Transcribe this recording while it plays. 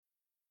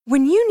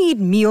When you need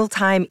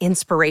mealtime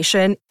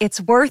inspiration,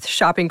 it's worth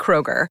shopping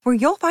Kroger, where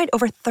you'll find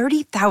over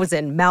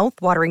 30,000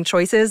 mouth-watering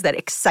choices that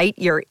excite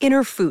your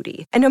inner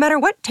foodie. And no matter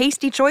what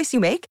tasty choice you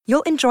make,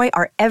 you'll enjoy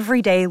our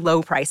everyday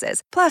low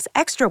prices, plus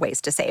extra ways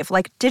to save,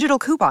 like digital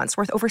coupons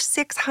worth over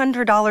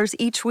 $600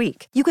 each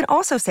week. You can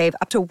also save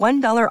up to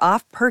 $1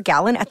 off per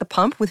gallon at the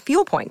pump with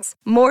fuel points.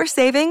 More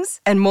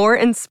savings and more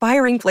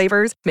inspiring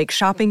flavors make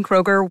shopping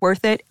Kroger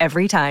worth it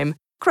every time.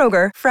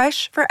 Kroger,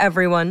 fresh for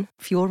everyone.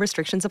 Fuel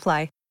restrictions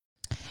apply.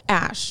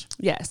 Ash,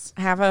 yes,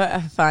 I have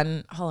a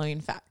fun Halloween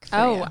fact for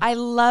you. I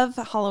love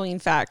Halloween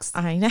facts.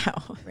 I know.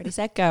 Ready,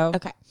 set, go.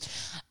 Okay.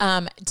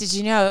 Did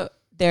you know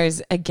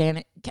there's a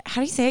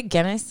how do you say it?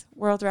 Guinness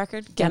World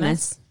Record?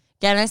 Guinness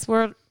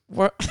World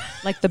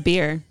like the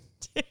beer.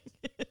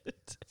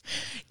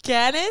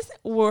 Guinness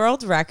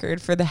World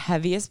Record for the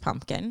heaviest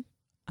pumpkin.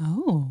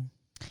 Oh.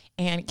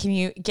 And can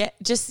you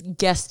just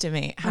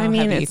guessestimate how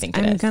heavy you think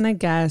it is? I'm gonna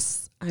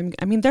guess.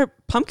 Their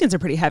pumpkins are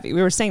pretty heavy.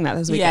 We were saying that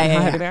this weekend.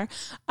 How heavy they are.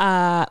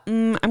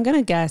 I'm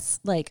gonna guess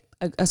like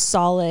a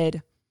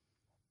solid.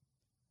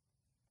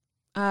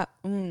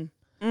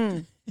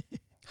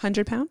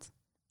 100 pounds.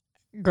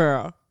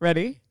 Girl,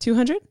 ready?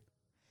 200.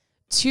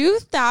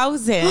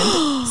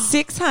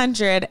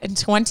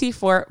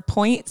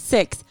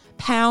 2,624.6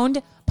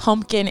 pound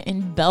pumpkin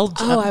in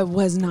Belgium. Oh, I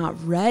was not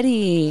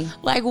ready.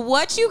 Like,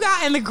 what you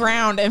got in the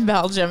ground in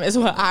Belgium is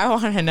what I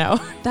want to know.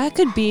 That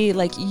could be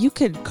like, you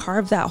could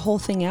carve that whole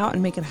thing out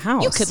and make it a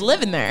house. You could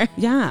live in there.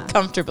 Yeah.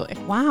 Comfortably.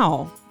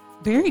 Wow.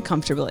 Very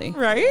comfortably.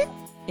 Right?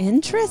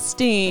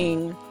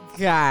 Interesting.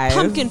 Guys.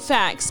 Pumpkin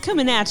facts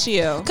coming at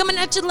you. Coming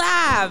at you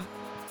live.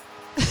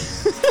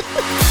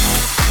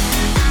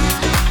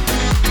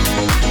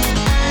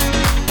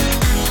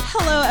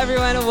 Hello,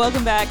 everyone, and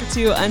welcome back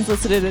to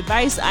Unsolicited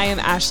Advice. I am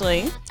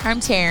Ashley. I'm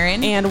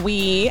Taryn. And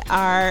we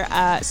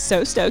are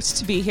so stoked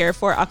to be here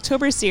for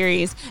October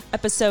series,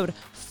 episode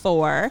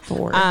 4.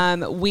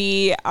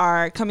 We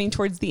are coming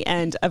towards the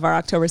end of our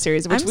October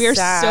series, which we are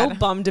so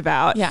bummed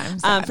about. Yeah, I'm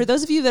sad. For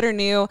those of you that are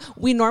new,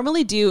 we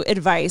normally do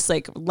advice,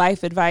 like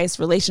life advice,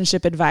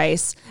 relationship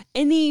advice,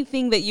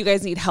 anything that you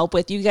guys need help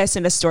with. You guys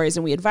send us stories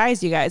and we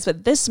advise you guys.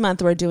 But this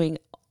month we're doing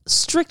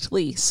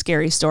strictly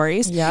scary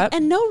stories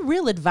and no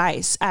real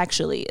advice,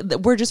 actually.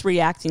 We're just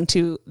reacting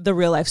to the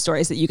real life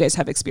stories that you guys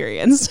have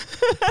experienced.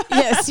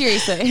 Yeah,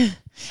 seriously.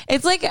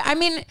 It's like,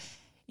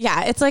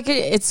 it's like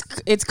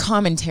it's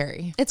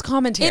commentary. It's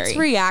commentary. It's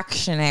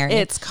reactionary.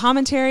 It's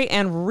commentary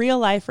and real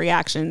life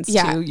reactions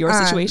to your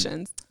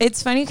situations.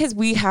 It's funny because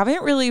we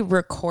haven't really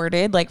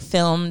recorded, like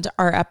filmed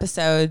our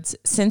episodes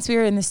since we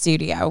were in the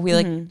studio.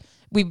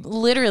 We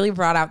literally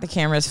brought out the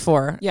cameras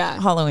for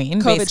Halloween.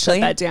 COVID basically.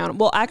 shut that down.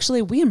 Well,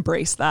 actually, we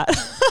embraced that.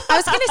 I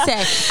was going to say,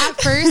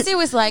 at first it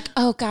was like,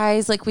 oh,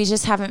 guys, like we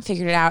just haven't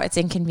figured it out. It's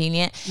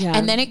inconvenient. Yeah.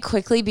 And then it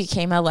quickly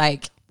became a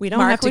like, we don't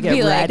have to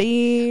get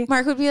ready.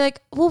 Mark would be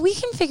like, well, we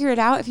can figure it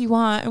out if you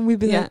want. And we'd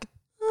be like,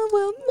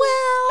 oh,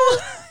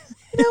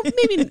 well,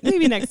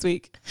 maybe next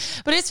week.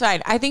 But it's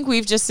fine. I think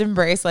we've just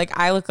embraced, like,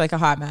 I look like a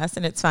hot mess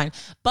and it's fine.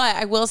 But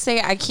I will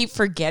say I keep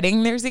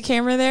forgetting there's a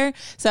camera there.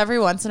 So every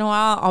once in a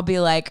while I'll be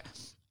like,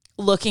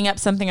 looking up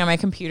something on my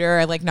computer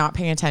or like not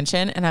paying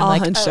attention and I'm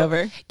like hunched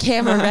over,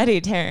 camera ready,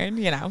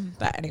 Taryn,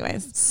 but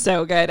anyways,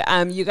 so good.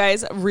 You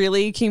guys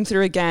really came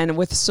through again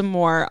with some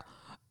more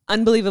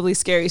unbelievably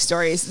scary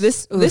stories.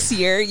 This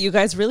year you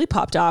guys really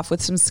popped off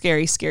with some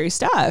scary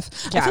stuff.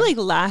 I feel like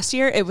last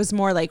year it was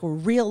more like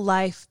real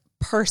life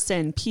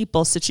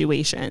people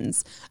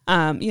situations,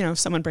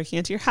 someone breaking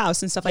into your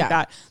house and stuff like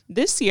that.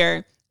 This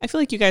year I feel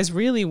like you guys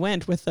really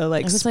went with the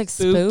like, it was like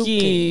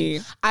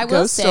spooky. I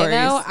will say stories.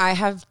 Though, I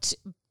have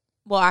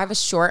a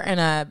short and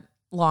a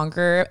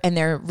longer, and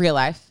they're real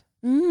life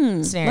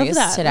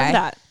scenarios today. Love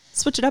that.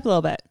 Switch it up a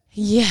little bit.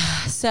 Yeah.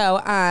 So,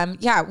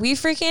 we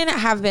freaking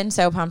have been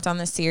so pumped on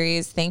this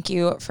series. Thank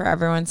you for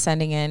everyone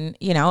sending in.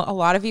 A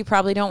lot of you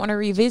probably don't want to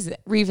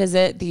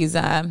revisit these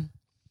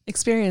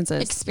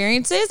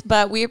experiences,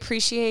 but we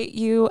appreciate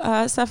you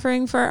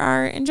suffering for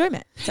our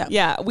enjoyment. So.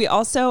 Yeah. We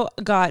also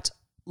got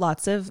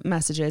lots of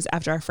messages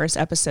after our first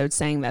episode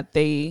saying that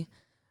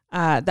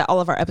that all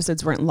of our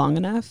episodes weren't long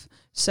enough.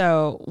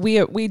 So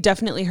we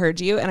definitely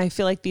heard you. And I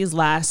feel like these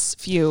last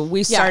few,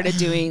 we started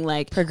doing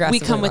like, we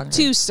come with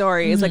 2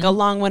 stories, like a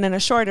long one and a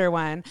shorter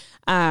one.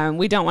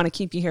 We don't want to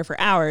keep you here for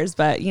hours,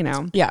 but we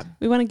want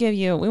to give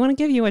you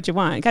what you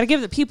want. Got to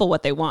give the people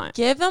what they want.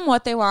 Give them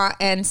what they want.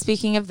 And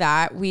speaking of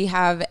that, we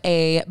have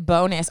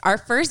our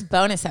first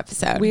bonus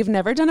episode. We've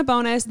never done a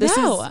bonus.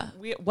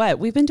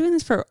 We've been doing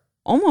this for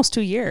almost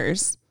 2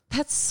 years.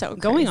 That's so crazy.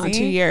 Going on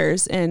 2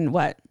 years in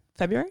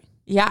February?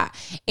 Yeah.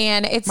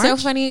 And it's March? So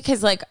funny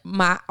because like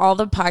all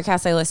the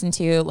podcasts I listen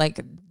to, like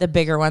the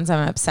bigger ones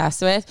I'm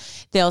obsessed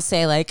with, they'll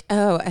say like,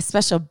 oh, a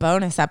special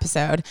bonus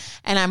episode.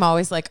 And I'm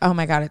always like, oh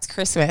my God, it's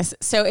Christmas.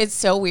 So it's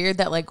so weird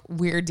that like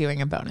we're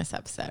doing a bonus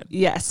episode.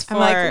 Yes. I'm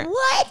like,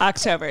 what?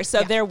 October.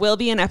 So there will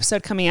be an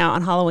episode coming out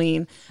on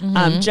Halloween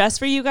just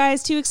for you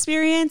guys to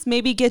experience,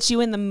 maybe get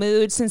you in the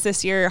mood since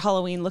this year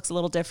Halloween looks a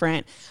little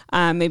different.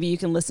 Maybe you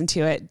can listen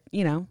to it,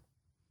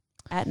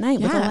 at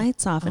night with the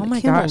lights off and my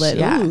candle gosh, lit.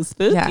 yeah. Ooh,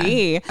 spooky.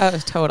 Yeah. Oh,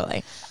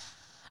 totally.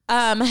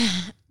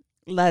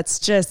 Let's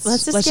just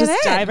get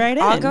dive right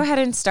in. I'll go ahead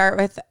and start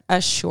with a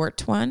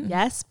short one.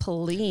 Yes,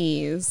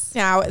 please.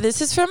 Now,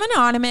 this is from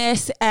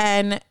Anonymous,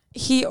 and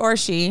he or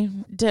she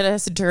did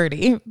us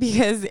dirty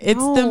because it's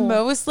the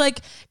most like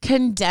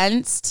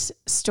condensed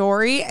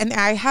story. And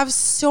I have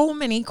so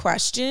many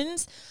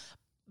questions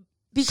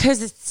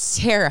because it's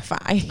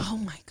terrifying. Oh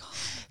my God.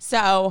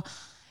 So,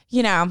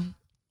 you know,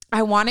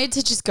 I wanted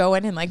to just go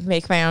in and like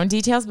make my own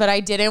details, but I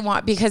didn't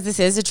want, because this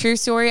is a true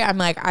story. I'm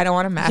like, I don't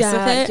want to mess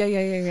with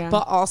it. Yeah.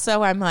 But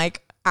also I'm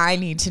like, I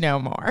need to know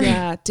more.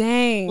 Yeah,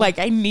 dang. Like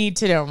I need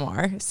to know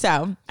more.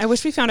 So I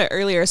wish we found it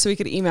earlier so we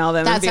could email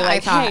them and That's be what I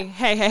like, thought.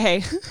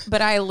 hey.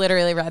 But I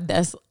literally read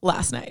this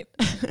last night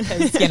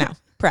because, you know,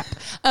 prep.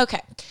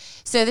 Okay.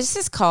 So this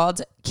is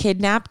called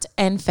Kidnapped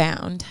and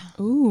Found.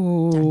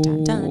 Ooh. Dun,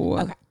 dun, dun.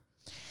 Okay.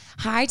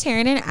 Hi,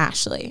 Taryn and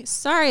Ashley.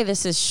 Sorry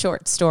this is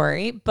short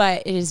story,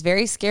 but it is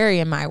very scary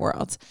in my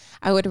world.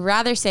 I would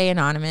rather say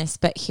anonymous,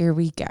 but here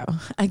we go.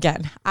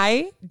 Again,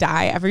 I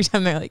die every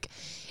time they're like,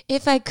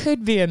 if I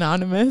could be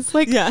anonymous.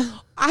 Like,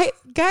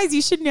 guys,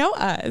 you should know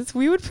us.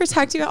 We would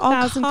protect you at all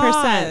costs.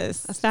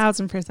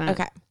 1,000%.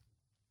 Okay.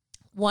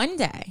 One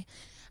day,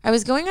 I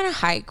was going on a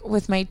hike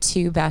with my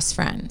two best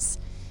friends.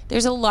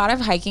 There's a lot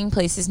of hiking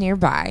places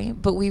nearby,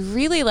 but we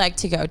really like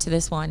to go to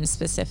this one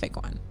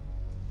specific one.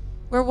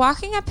 We're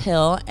walking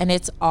uphill and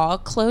it's all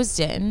closed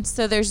in,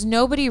 so there's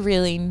nobody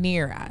really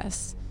near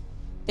us.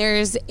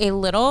 There's a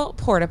little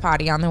porta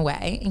potty on the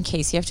way in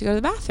case you have to go to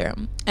the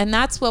bathroom. And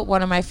that's what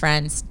one of my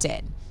friends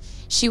did.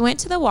 She went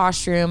to the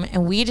washroom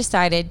and we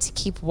decided to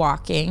keep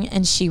walking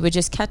and she would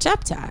just catch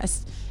up to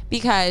us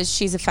because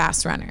she's a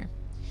fast runner.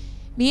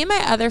 Me and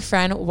my other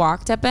friend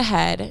walked up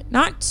ahead,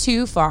 not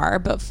too far,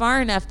 but far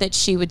enough that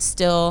she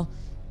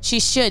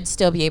should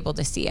still be able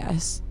to see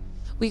us.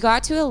 We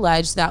got to a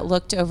ledge that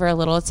looked over a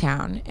little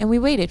town and we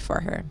waited for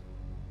her.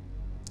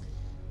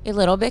 A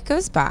little bit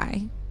goes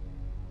by,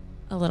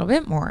 a little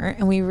bit more,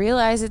 and we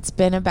realize it's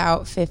been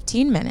about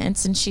 15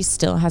 minutes and she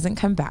still hasn't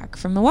come back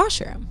from the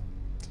washroom.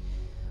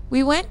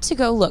 We went to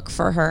go look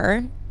for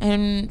her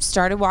and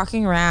started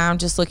walking around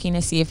just looking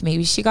to see if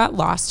maybe she got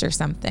lost or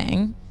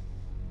something.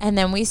 And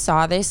then we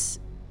saw this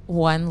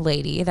one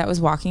lady that was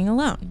walking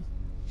alone.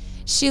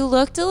 She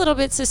looked a little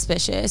bit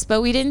suspicious,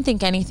 but we didn't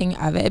think anything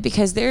of it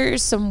because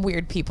there's some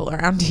weird people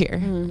around here.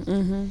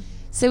 Mm-hmm.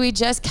 So we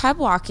just kept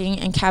walking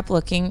and kept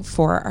looking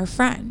for our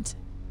friend.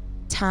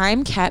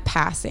 Time kept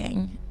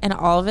passing, and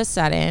all of a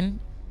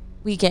sudden,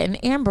 we get an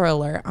Amber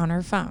Alert on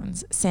our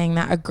phones saying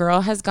that a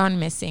girl has gone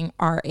missing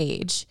our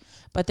age,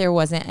 but there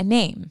wasn't a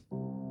name.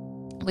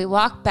 We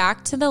walked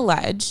back to the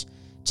ledge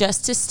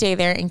just to stay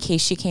there in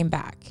case she came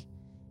back.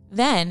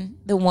 Then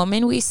the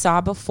woman we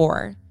saw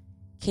before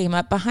came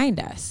up behind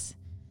us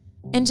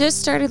and just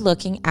started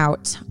looking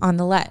out on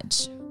the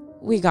ledge.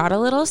 We got a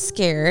little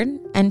scared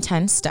and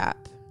tensed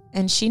up,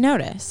 and she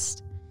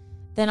noticed.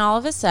 Then all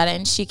of a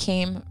sudden, she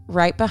came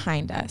right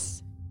behind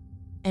us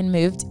and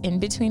moved in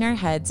between our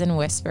heads and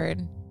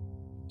whispered,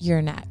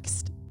 "You're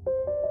next."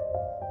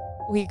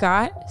 We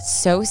got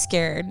so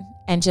scared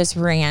and just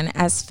ran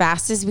as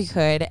fast as we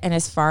could and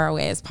as far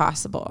away as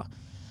possible.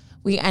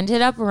 We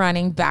ended up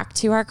running back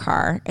to our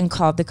car and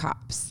called the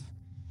cops.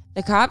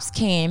 The cops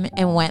came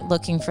and went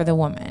looking for the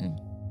woman.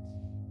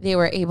 They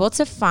were able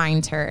to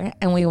find her,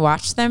 and we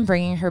watched them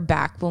bringing her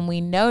back when we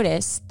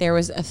noticed there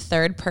was a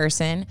third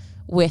person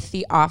with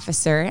the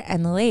officer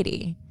and the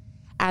lady.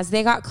 As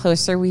they got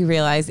closer, we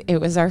realized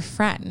it was our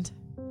friend.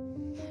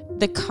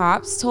 The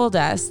cops told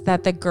us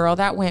that the girl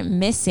that went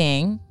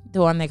missing,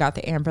 the one they got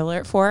the Amber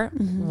Alert for,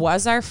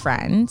 was our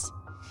friend,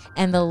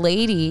 and the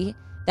lady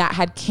that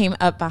had came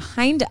up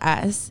behind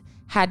us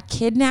had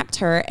kidnapped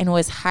her and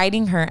was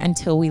hiding her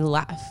until we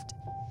left.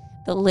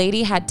 The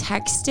lady had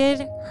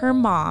texted her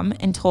mom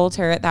and told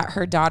her that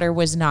her daughter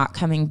was not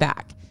coming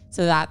back.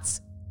 So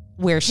that's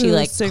where she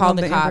called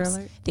the cops.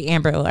 The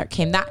Amber Alert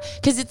came, that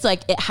because it's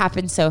like it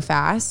happened so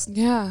fast.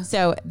 Yeah.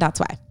 So that's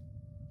why.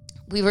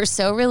 We were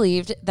so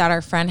relieved that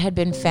our friend had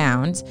been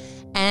found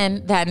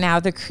and that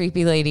now the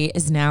creepy lady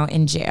is now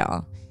in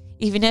jail.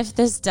 Even if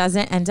this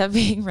doesn't end up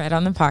being read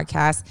on the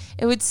podcast,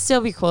 it would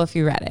still be cool if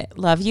you read it.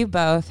 Love you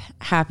both.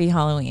 Happy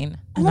Halloween.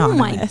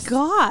 Anonymous. Oh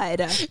my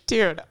God.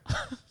 Dude.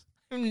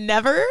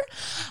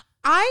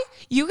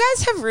 You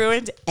guys have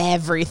ruined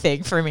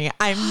everything for me.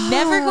 I'm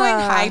never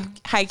going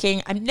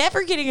hiking. I'm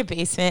never getting a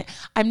basement.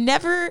 I'm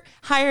never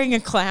hiring a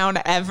clown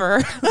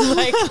ever.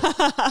 Like,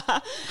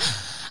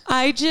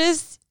 I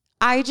just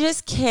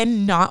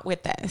cannot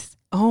with this.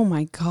 Oh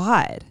my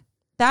God.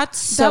 That's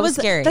so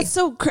scary. That's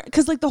so,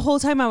 because like the whole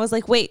time I was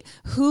like, wait,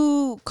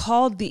 who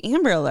called the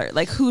Amber Alert?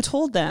 Like who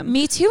told them?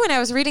 Me too. When I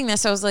was reading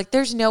this, I was like,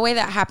 there's no way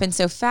that happened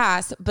so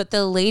fast. But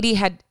the lady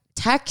had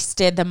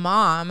texted the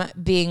mom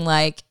being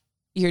like,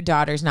 your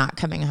daughter's not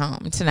coming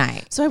home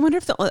tonight. So I wonder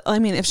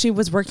if she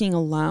was working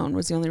alone,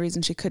 was the only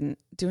reason she couldn't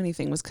do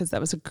anything was because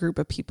that was a group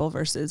of people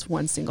versus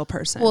one single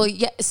person. Well,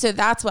 yeah. So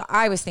that's what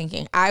I was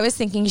thinking. I was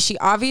thinking she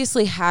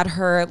obviously had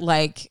her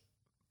like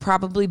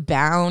probably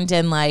bound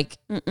and like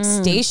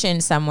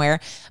stationed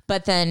somewhere.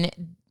 But then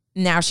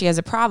now she has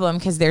a problem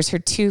because there's her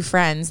 2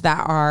 friends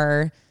that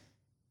are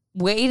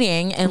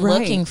waiting and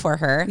looking for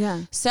her. Yeah.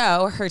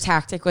 So her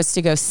tactic was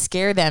to go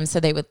scare them so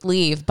they would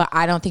leave. But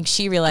I don't think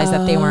she realized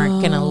that they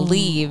weren't going to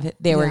leave.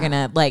 They were going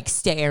to like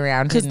stay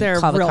around because they're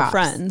call real the cops.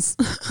 Friends.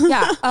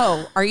 Yeah.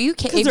 Oh, are you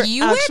kidding? If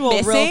you actual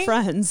went missing, real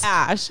friends.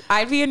 Ash,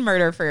 I'd be in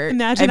murder for.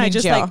 Imagine I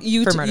just like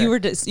you you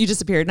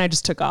disappeared and I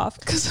just took off.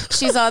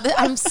 She's all.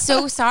 I'm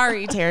so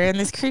sorry, Taryn.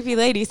 This creepy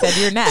lady said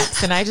you're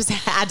next, and I just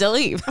had to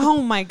leave.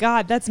 Oh my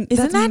God, that's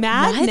that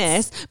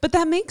madness. nuts? But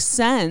that makes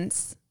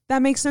sense.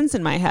 That makes sense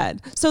in my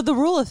head. So the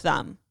rule of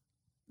thumb,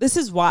 this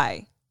is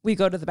why we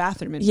go to the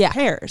bathroom in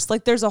pairs.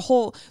 Like there's a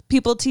whole,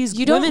 people tease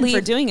women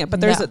for doing it, but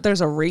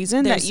there's a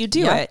reason that you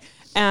do it.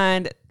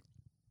 And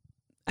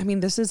I mean,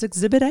 this is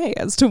exhibit A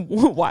as to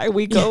why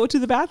we go to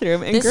the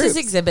bathroom in This groups. is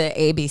exhibit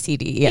A, B, C,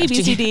 D. A,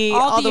 B, C, D,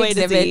 all the way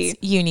to Z.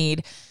 You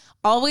need.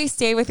 Always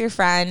stay with your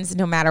friends,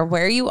 no matter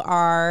where you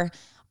are.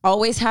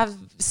 Always have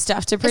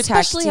stuff to protect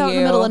Especially out in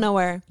the middle of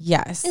nowhere.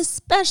 Yes.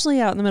 Especially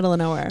out in the middle of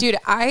nowhere. Dude,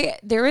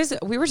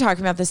 we were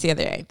talking about this the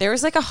other day. There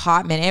was like a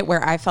hot minute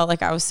where I felt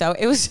like I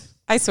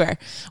swear,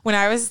 when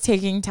I was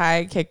taking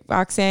Thai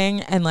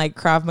kickboxing and like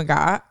Krav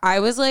Maga,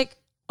 I was like,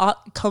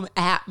 come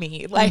at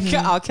me. Like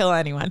I'll kill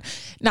anyone.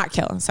 Not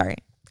kill, sorry.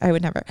 I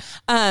would never.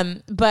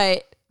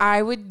 But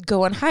I would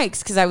go on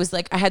hikes because I was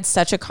like, I had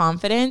such a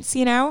confidence,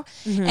 you know,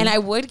 and I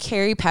would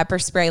carry pepper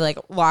spray like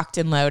locked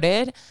and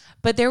loaded.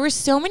 But there were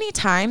so many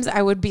times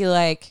I would be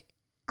like,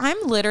 I'm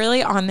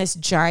literally on this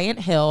giant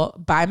hill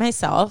by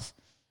myself.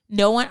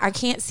 No one, I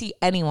can't see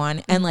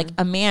anyone. And like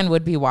a man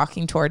would be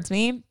walking towards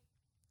me.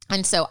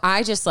 And so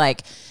I just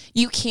like,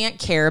 you can't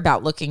care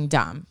about looking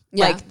dumb.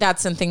 Yeah. Like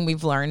that's something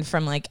we've learned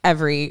from like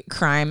every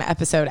crime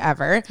episode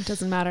ever. It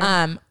doesn't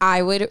matter.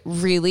 I would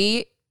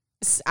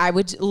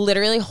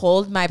literally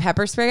hold my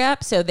pepper spray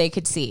up so they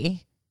could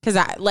see. Cause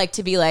I like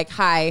to be like,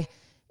 hi,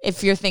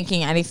 if you're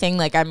thinking anything,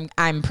 like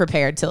I'm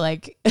prepared to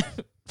like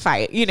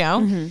fight, you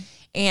know?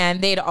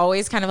 And they'd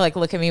always kind of like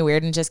look at me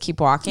weird and just keep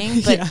walking.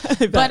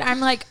 But, but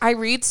I'm like, I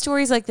read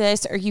stories like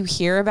this, or you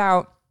hear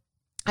about,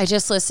 I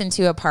just listened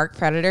to a Park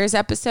Predators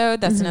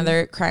episode. That's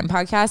another crime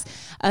podcast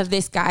of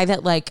this guy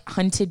that like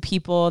hunted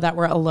people that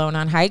were alone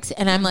on hikes.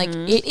 And I'm like,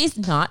 it is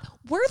not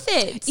worth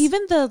it. Even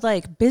the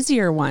like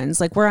busier ones,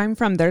 like where I'm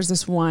from, there's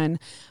this one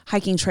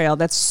hiking trail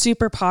that's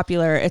super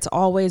popular. It's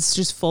always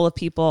just full of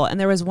people. And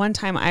there was one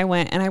time I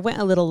went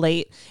a little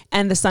late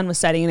and the sun was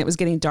setting and it was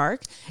getting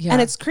dark. Yeah.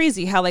 And it's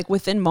crazy how like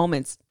within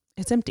moments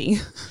it's empty.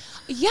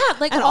 Yeah,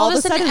 like and all of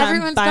a sudden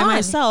everyone's I'm by gone.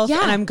 myself,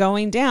 and I'm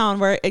going down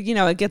where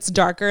it gets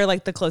darker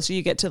like the closer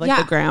you get to like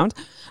the ground.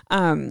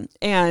 And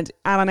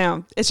I don't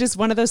know, it's just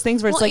one of those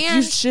things where it's like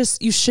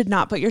you should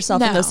not put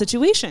yourself in those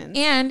situations.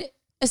 And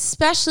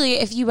especially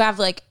if you have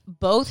like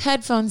both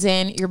headphones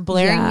in, you're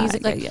blaring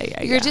music,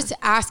 like you're just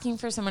asking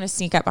for someone to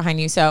sneak up behind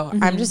you. So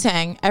I'm just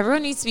saying,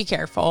 everyone needs to be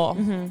careful.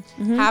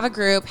 Have a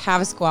group,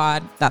 have a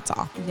squad. That's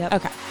all. Yep.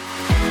 Okay.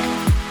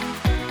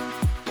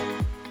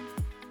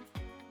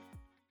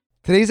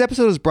 Today's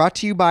episode is brought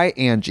to you by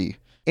Angie.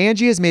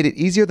 Angie has made it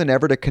easier than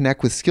ever to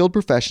connect with skilled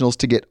professionals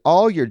to get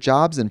all your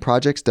jobs and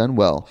projects done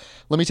well.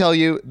 Let me tell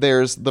you,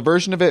 there's the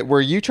version of it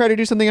where you try to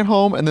do something at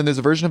home, and then there's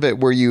a version of it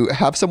where you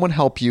have someone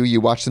help you, you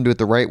watch them do it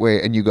the right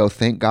way, and you go,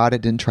 thank God I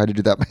didn't try to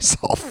do that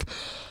myself.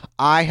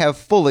 I have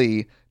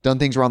fully done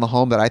things around the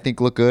home that I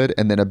think look good,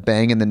 and then a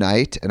bang in the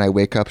night, and I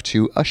wake up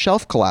to a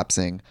shelf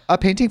collapsing, a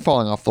painting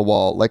falling off the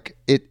wall. Like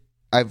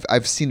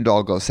I've seen it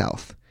all go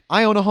south.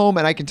 I own a home,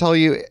 and I can tell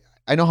you,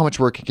 I know how much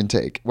work it can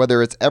take.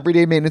 Whether it's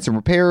everyday maintenance and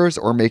repairs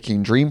or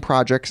making dream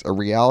projects a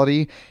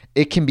reality,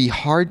 it can be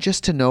hard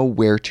just to know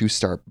where to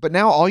start. But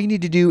now all you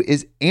need to do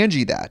is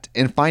Angie that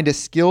and find a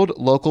skilled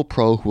local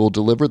pro who will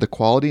deliver the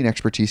quality and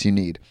expertise you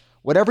need.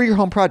 Whatever your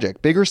home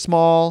project, big or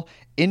small,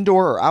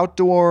 indoor or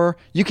outdoor,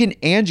 you can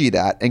Angie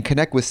that and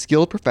connect with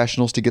skilled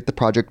professionals to get the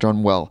project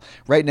done well.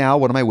 Right now,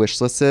 one of my wish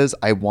lists is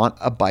I want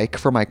a bike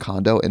for my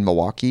condo in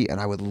Milwaukee, and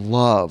I would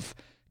love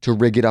to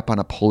rig it up on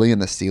a pulley in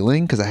the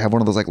ceiling because I have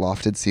one of those like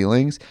lofted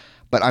ceilings,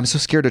 but I'm so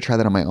scared to try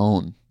that on my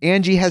own.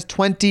 Angie has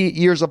 20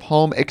 years of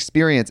home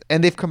experience,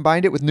 and they've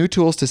combined it with new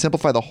tools to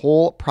simplify the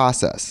whole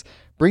process.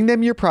 Bring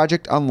them your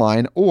project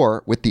online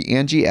or with the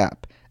Angie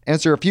app.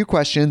 Answer a few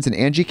questions and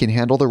Angie can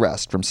handle the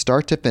rest from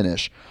start to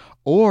finish,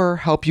 or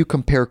help you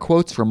compare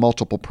quotes from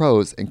multiple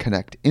pros and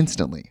connect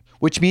instantly,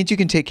 which means you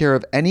can take care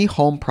of any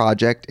home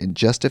project in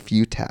just a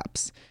few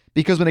taps.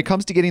 Because when it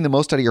comes to getting the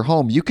most out of your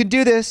home, you can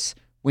do this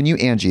when you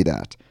Angie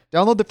that.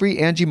 Download the free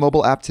Angie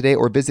mobile app today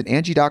or visit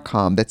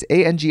Angie.com. That's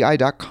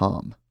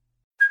ANGI.com.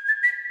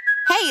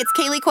 Hey, it's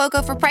Kaylee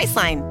Cuoco for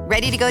Priceline.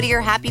 Ready to go to your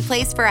happy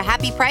place for a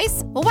happy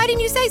price? Well, why didn't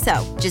you say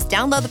so? Just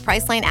download the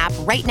Priceline app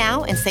right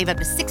now and save up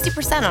to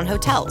 60% on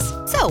hotels.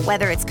 So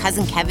whether it's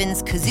Cousin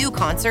Kevin's Kazoo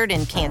Concert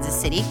in Kansas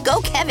City, go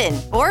Kevin,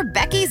 or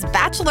Becky's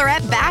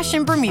Bachelorette Bash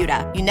in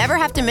Bermuda, you never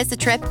have to miss a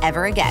trip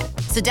ever again.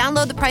 So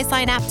download the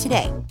Priceline app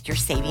today. Your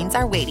savings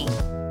are waiting.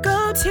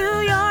 Go to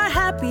your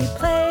happy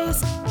place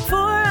for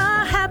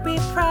a happy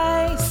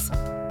price.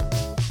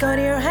 Go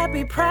to your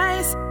happy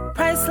price,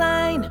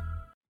 Priceline.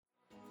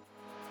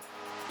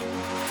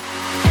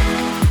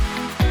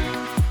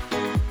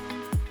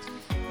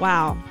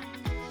 Wow.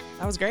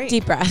 That was great.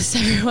 Deep breaths,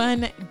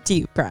 everyone.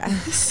 Deep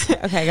breaths.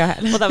 Okay, go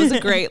ahead. Well, that was a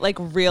great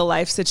real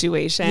life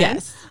situation.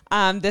 Yes.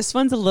 This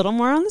one's a little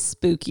more on the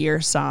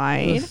spookier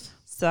side. Oof.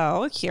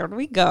 So here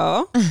we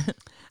go.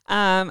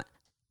 Hello,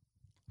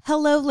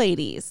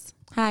 ladies.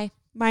 Hi.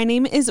 My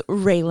name is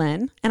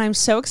Raylan, and I'm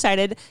so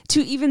excited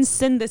to even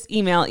send this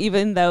email,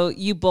 even though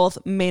you both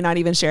may not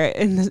even share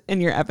it in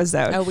your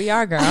episode. Oh, we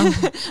are, girl.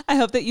 I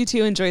hope that you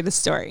two enjoy the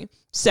story.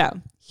 So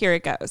here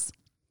it goes.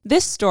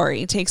 This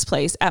story takes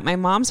place at my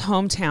mom's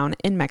hometown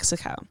in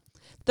Mexico.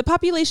 The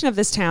population of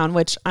this town,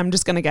 which I'm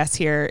just going to guess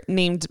here,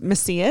 named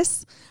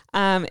Macias,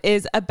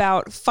 is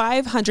about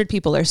 500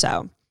 people or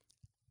so.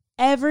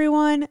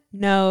 Everyone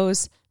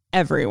knows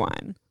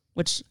everyone,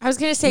 which I was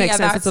going to say, makes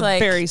sense. That's it's a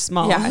very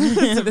small,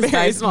 it's a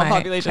very small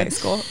population. High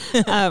school.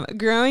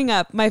 Growing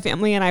up, my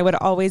family and I would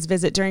always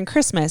visit during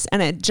Christmas,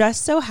 and it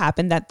just so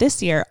happened that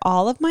this year,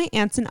 all of my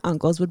aunts and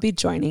uncles would be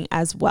joining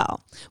as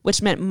well,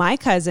 which meant my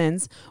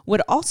cousins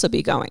would also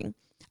be going.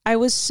 I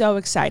was so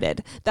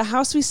excited. The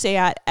house we stay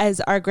at is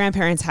our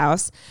grandparents'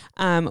 house,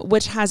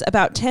 which has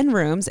about 10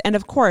 rooms, and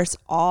of course,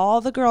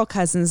 all the girl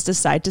cousins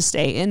decide to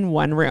stay in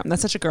one room.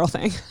 That's such a girl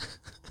thing.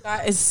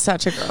 That is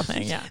such a girl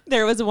thing, yeah.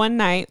 There was one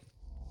night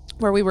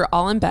where we were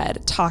all in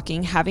bed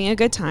talking, having a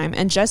good time.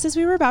 And just as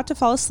we were about to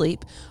fall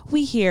asleep,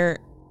 we hear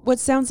what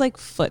sounds like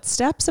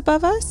footsteps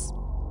above us.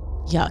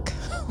 Yuck.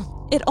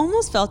 It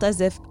almost felt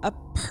as if a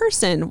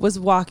person was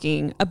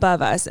walking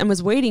above us and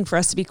was waiting for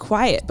us to be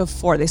quiet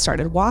before they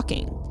started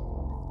walking.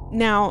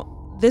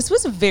 Now, this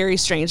was very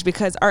strange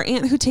because our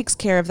aunt who takes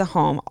care of the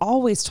home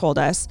always told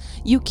us,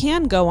 you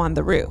can go on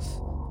the roof.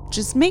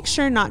 Just make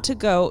sure not to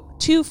go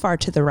too far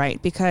to the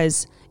right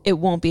because it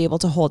won't be able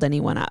to hold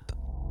anyone up.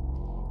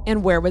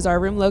 And where was our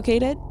room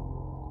located?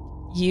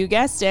 You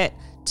guessed it,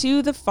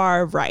 to the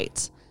far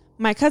right.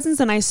 My cousins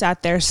and I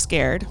sat there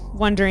scared,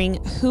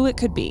 wondering who it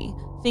could be,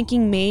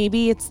 thinking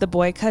maybe it's the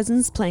boy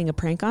cousins playing a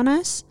prank on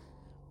us.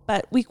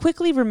 But we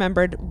quickly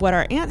remembered what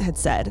our aunt had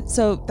said,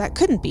 so that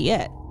couldn't be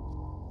it.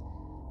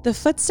 The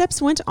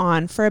footsteps went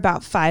on for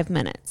about 5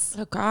 minutes.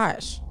 Oh,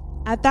 gosh.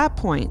 At that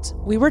point,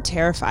 we were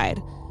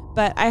terrified,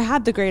 but I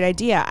had the great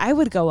idea I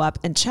would go up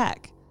and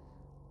check.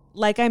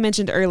 Like I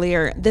mentioned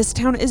earlier, this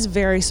town is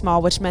very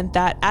small, which meant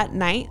that at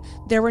night,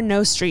 there were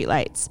no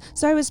streetlights,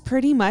 so I was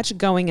pretty much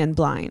going in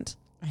blind.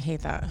 I hate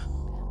that.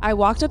 I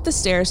walked up the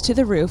stairs to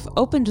the roof,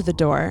 opened the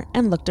door,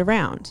 and looked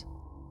around.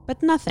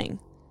 But nothing.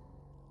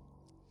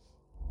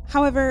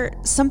 However,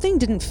 something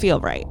didn't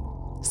feel right.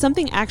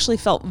 Something actually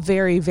felt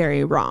very,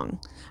 very wrong.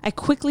 I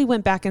quickly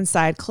went back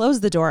inside,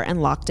 closed the door,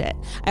 and locked it.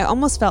 I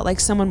almost felt like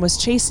someone was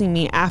chasing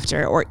me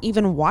after, or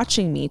even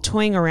watching me,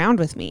 toying around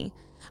with me.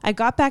 I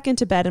got back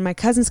into bed and my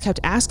cousins kept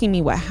asking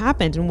me what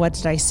happened and what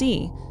did I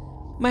see.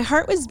 My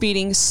heart was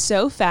beating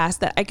so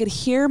fast that I could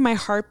hear my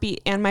heartbeat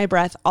and my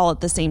breath all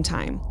at the same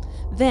time.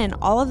 Then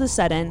all of a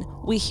sudden,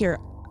 we hear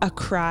a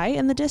cry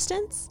in the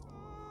distance.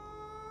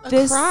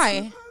 A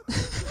cry?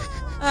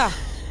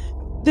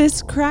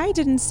 This cry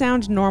didn't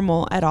sound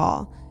normal at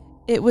all.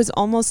 It was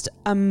almost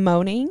a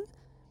moaning.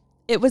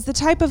 It was the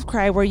type of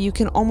cry where you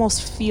can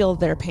almost feel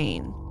their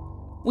pain.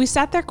 We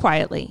sat there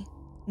quietly,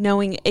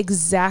 knowing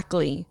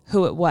exactly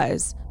who it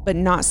was, but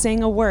not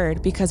saying a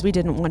word because we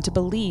didn't want to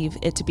believe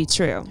it to be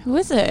true. Who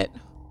is it?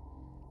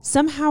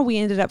 Somehow we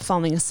ended up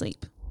falling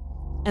asleep.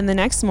 And the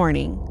next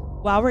morning,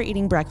 while we're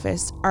eating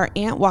breakfast, our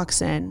aunt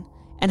walks in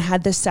and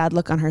had this sad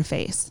look on her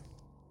face.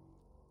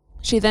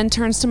 She then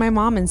turns to my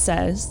mom and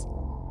says,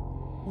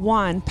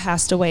 Juan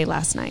passed away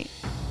last night.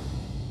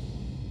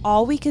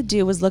 All we could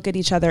do was look at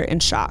each other in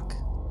shock.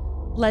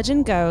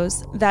 Legend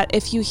goes that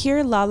if you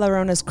hear La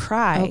Llorona's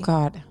cry, oh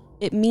God,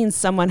 it means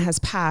someone has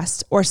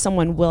passed or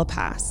someone will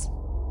pass.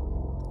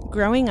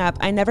 Growing up,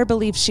 I never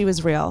believed she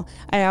was real.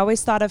 I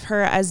always thought of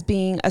her as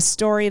being a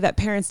story that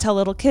parents tell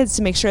little kids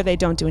to make sure they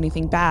don't do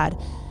anything bad.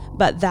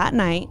 But that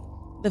night,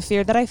 the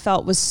fear that I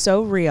felt was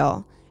so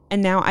real,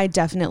 and now I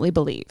definitely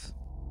believe.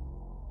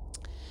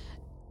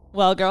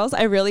 Well, girls,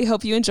 I really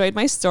hope you enjoyed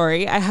my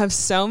story. I have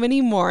so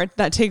many more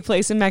that take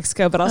place in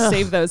Mexico, but I'll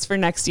save those for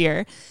next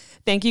year.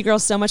 Thank you,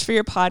 girls, so much for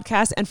your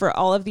podcast and for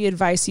all of the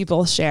advice you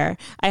both share.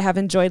 I have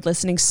enjoyed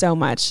listening so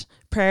much.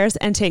 Prayers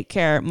and take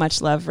care.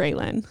 Much love,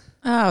 Raylan.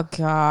 Oh,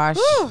 gosh.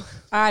 Woo.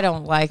 I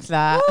don't like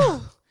that.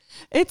 Woo.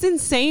 It's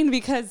insane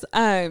because,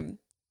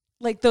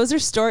 like, those are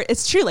stories.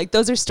 It's true. Like,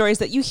 those are stories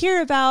that you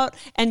hear about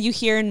and you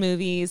hear in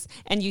movies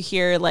and you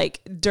hear,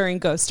 like, during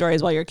ghost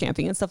stories while you're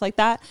camping and stuff like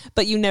that.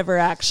 But you never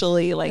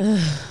actually, like,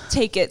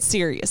 take it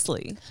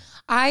seriously.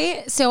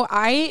 So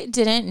I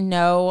didn't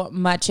know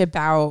much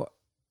about,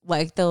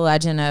 like, the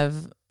legend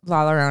of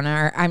La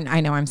Llorona.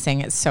 I know I'm saying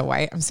it so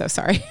white. I'm so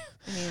sorry.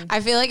 I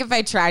feel like if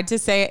I tried to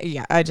say it,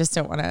 yeah, I just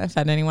don't want to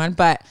offend anyone.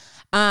 But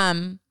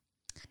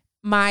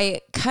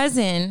my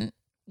cousin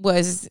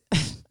was,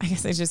 I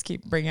guess I just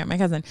keep bringing up my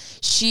cousin.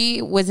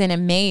 She was in a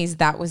maze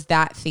that was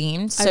that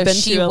themed. So I've been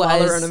she to a was La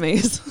Llorona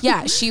maze.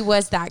 yeah, she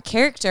was that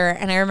character.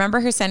 And I remember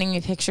her sending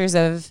me pictures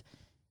of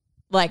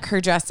like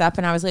her dressed up,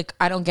 and I was like,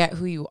 I don't get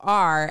who you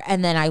are.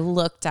 And then I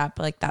looked up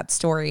like that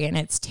story, and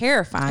it's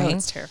terrifying. Oh,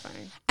 it's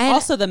terrifying. And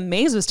also, the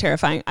maze was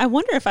terrifying. I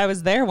wonder if I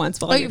was there once.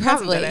 While you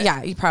probably,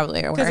 you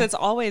probably are. Because it's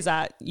always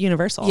at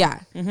Universal. Yeah.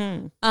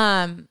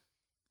 Mm-hmm.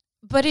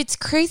 But it's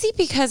crazy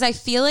because I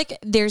feel like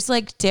there's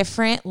like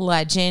different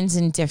legends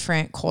in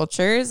different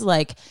cultures,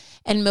 like,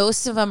 and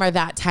most of them are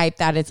that type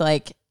that it's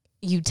like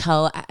you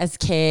tell as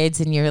kids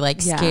and you're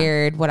like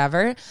scared,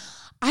 whatever.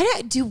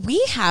 Do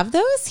we have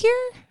those here?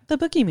 The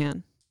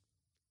Boogeyman.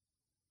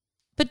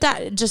 But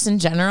that just in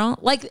general,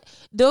 like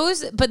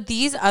those, but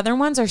these other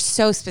ones are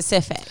so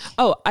specific.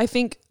 Oh, I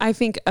think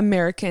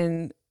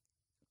American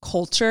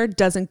culture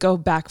doesn't go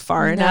back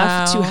far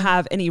enough to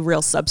have any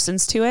real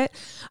substance to it.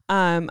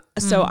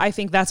 So I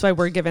think that's why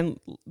we're given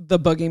the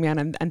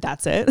Boogeyman and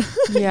that's it.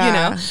 Yeah.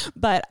 You know?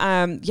 But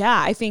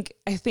I think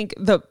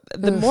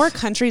the more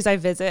countries I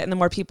visit and the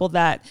more people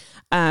that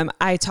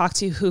I talk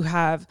to who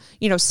have,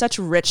 you know, such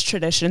rich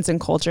traditions and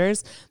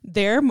cultures,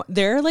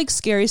 their like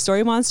scary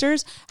story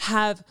monsters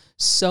have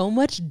so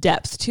much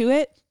depth to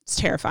it. It's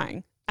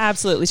terrifying.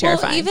 Absolutely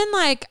terrifying. Well, even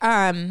like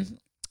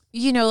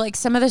you know, like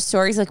some of the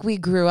stories like we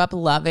grew up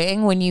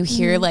loving, when you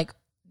hear like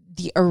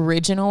the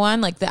original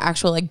one, like the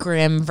actual like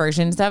grim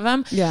versions of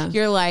them,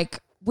 you're like,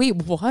 wait,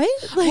 what? Like,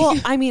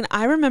 well, I mean,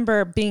 I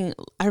remember being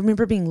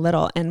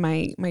little, and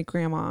my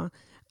grandma,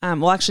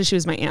 well, actually she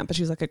was my aunt, but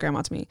she was like a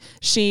grandma to me.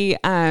 She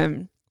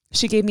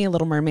gave me a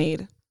Little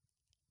Mermaid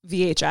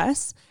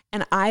VHS,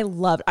 and I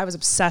was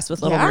obsessed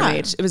with Little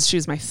Mermaid. She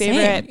was my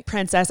favorite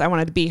princess. I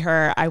wanted to be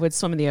her. I would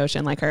swim in the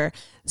ocean like her.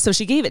 So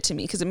she gave it to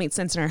me because it made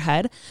sense in her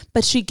head,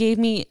 but she gave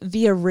me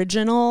the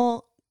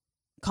original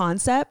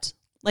concept,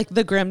 like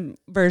the grim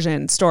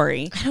version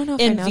story, I don't know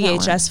if in I know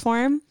VHS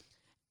form.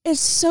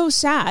 It's so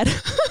sad.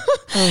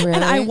 Oh, really?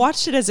 And I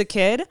watched it as a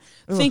kid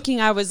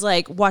thinking I was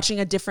like watching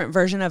a different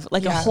version of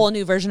like a whole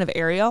new version of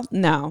Ariel.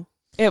 No,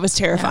 it was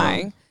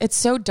terrifying. No. It's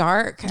so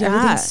dark. Yeah.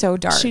 Everything's so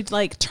dark. She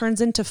like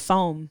turns into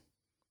foam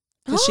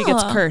because she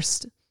gets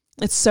cursed.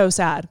 It's so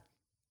sad.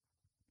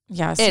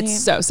 Yes,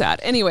 it's so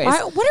sad. Anyways,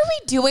 what are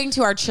we doing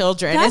to our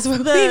children? That's is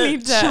what the we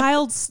need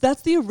to.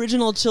 That's the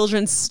original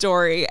children's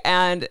story.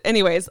 And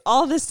anyways,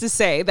 all this to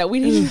say that we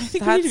need to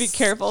be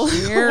careful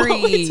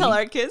what we tell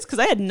our kids, because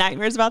I had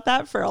nightmares about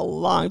that for a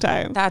long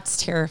time. That's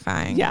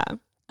terrifying. Yeah.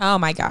 Oh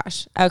my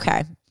gosh.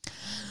 Okay.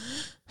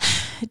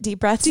 Deep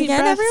breaths Deep again,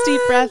 breaths,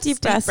 everyone.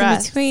 deep breaths in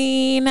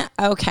between.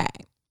 Okay.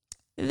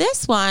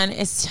 This one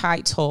is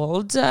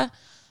titled The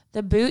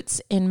Boots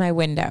in My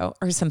Window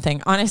or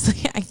something.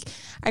 Honestly,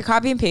 I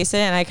copy and pasted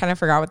it and I kind of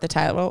forgot what the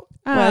title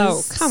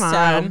was. Oh, come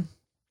on.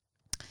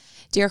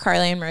 Dear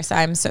Carly and Marissa,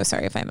 I'm so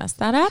sorry if I messed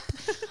that up.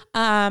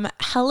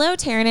 Hello,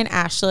 Taryn and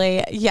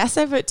Ashley. Yes,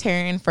 I put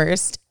Taryn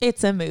first.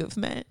 It's a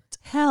movement.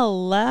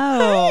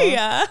 Hello. Hey.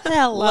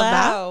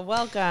 Hello.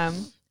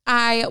 Welcome.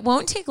 I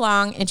won't take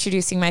long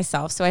introducing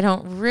myself so I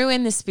don't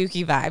ruin the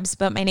spooky vibes,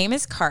 but my name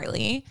is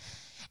Carly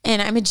and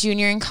I'm a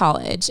junior in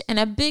college and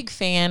a big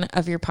fan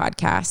of your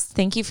podcast.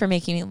 Thank you for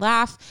making me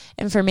laugh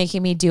and for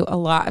making me do a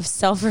lot of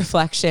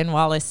self-reflection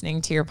while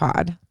listening to your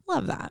pod.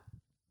 Love that.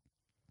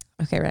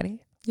 Okay, ready?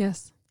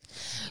 Yes.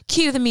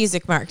 Cue the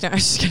music, Mark. No, I'm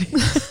just kidding.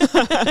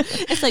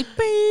 It's like,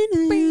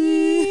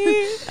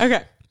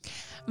 okay.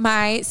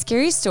 My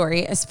scary story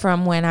is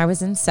from when I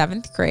was in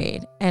 7th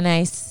grade, and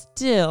I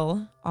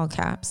still, all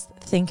caps,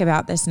 think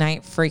about this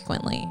night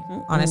frequently.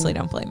 Honestly,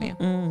 don't blame me.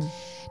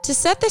 To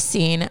set the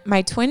scene,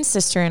 my twin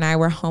sister and I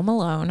were home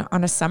alone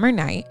on a summer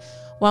night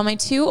while my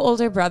 2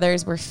 older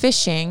brothers were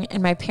fishing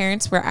and my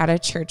parents were at a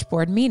church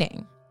board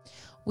meeting.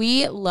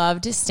 We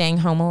loved staying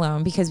home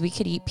alone because we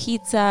could eat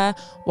pizza,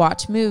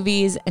 watch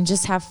movies, and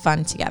just have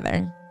fun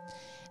together.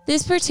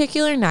 This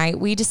particular night,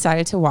 we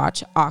decided to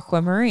watch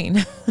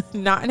Aquamarine.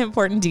 Not an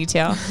important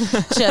detail,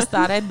 just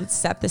thought I'd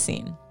set the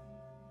scene.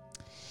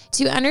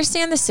 To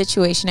understand the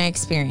situation I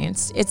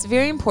experienced, it's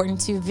very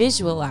important to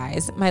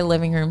visualize my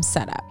living room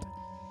setup.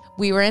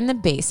 We were in the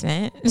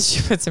basement.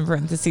 She puts in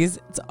parentheses,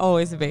 it's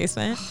always a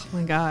basement. Oh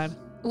my God.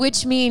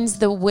 Which means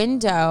the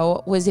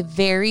window was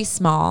very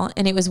small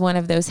and it was one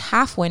of those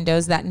half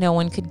windows that no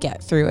one could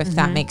get through, if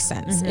that makes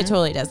sense. It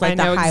totally does. Like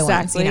the high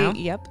ones, you know?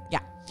 Yep. Yeah.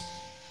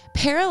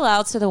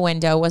 Parallel to the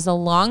window was a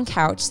long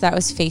couch that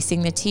was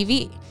facing the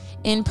TV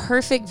in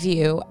perfect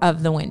view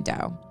of the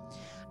window.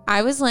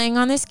 I was laying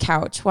on this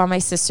couch while my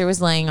sister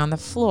was laying on the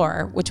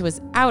floor, which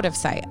was out of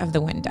sight of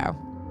the window.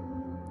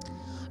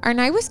 Our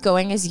night was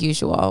going as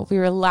usual. We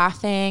were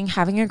laughing,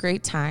 having a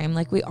great time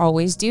like we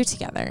always do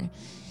together.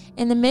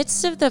 In the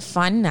midst of the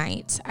fun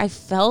night, I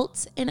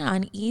felt an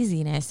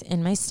uneasiness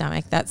in my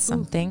stomach that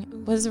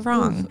something was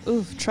wrong.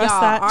 Trust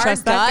Y'all, that. our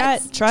Trust that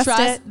guts, gut.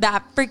 Trust it.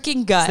 that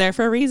freaking gut. It's there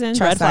for a reason.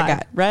 Trust that Red flag.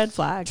 gut. Red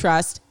flag.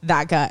 Trust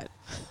that gut.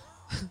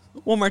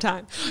 One more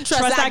time.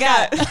 Trust that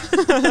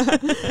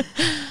gut.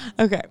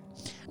 Okay.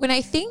 When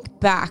I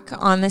think back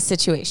on the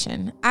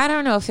situation, I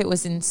don't know if it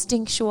was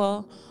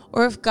instinctual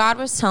or if God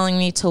was telling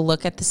me to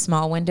look at the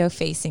small window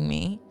facing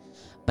me.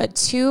 But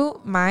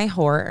to my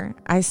horror,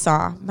 I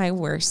saw my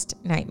worst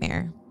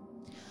nightmare.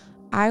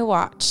 I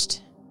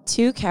watched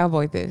 2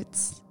 cowboy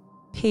boots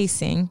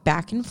pacing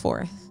back and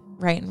forth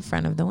right in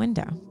front of the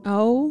window.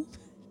 Oh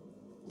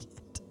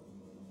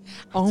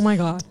my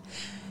God.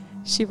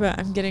 Sheba,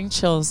 I'm getting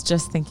chills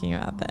just thinking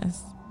about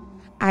this.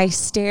 I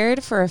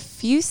stared for a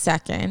few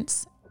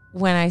seconds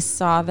when I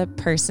saw the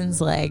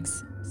person's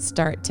legs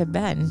start to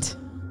bend.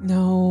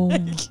 No.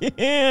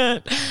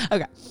 Can't.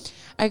 Okay.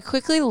 I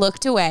quickly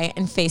looked away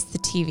and faced the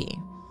TV.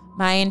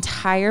 My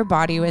entire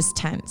body was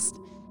tensed.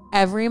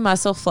 Every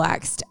muscle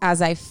flexed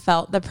as I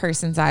felt the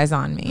person's eyes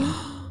on me.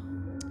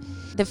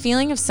 The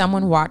feeling of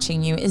someone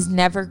watching you is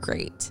never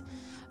great,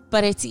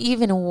 but it's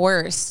even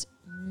worse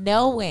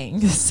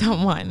knowing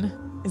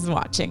someone is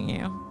watching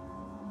you.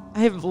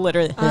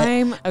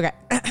 Okay.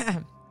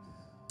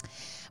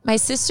 My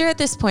sister at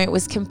this point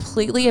was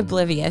completely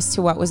oblivious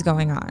to what was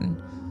going on.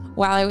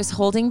 While I was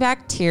holding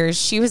back tears,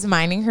 she was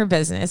minding her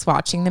business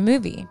watching the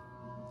movie.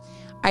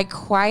 I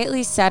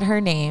quietly said her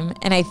name,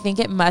 and I think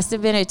it must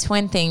have been a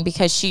twin thing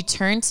because she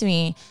turned to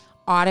me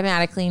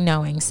automatically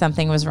knowing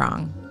something was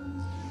wrong.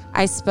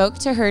 I spoke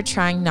to her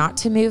trying not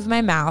to move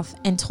my mouth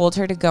and told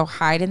her to go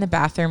hide in the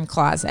bathroom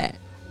closet.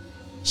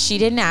 She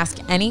didn't ask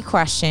any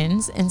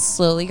questions and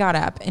slowly got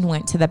up and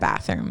went to the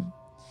bathroom.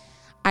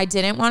 I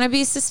didn't want to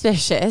be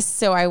suspicious,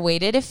 so I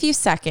waited a few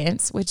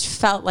seconds, which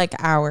felt like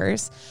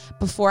hours,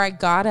 before I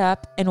got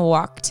up and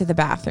walked to the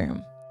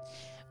bathroom.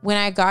 When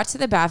I got to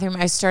the bathroom,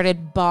 I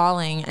started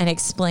bawling and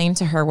explained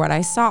to her what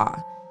I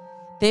saw.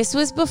 This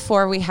was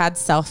before we had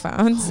cell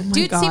phones. Oh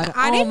my God.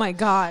 Oh my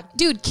God.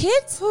 Dude,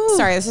 kids,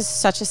 sorry, this is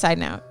such a side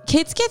note.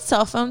 Kids get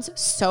cell phones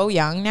so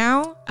young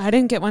now. I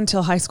didn't get one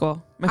until high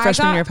school. My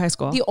freshman year of high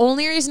school. The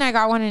only reason I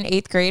got one in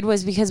 8th grade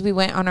was because we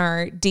went on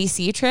our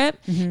DC trip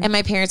and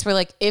my parents were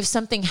like, if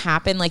something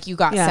happened, like you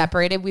got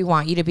separated, we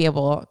want you to be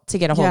able to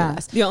get a hold of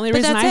us. The only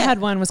reason I had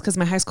one was because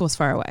my high school was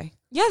far away.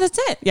 Yeah, that's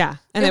it. Yeah.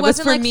 And it was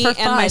for like me for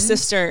and my fun.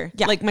 sister.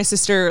 Yeah. Like my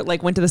sister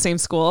like went to the same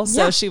school.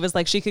 So she was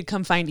like, she could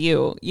come find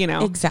you, you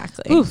know.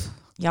 Exactly. Oof.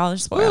 Y'all are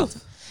spoiled.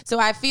 Oof. So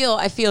I feel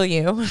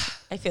you.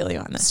 I feel you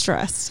on this.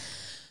 Stressed.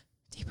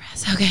 Deep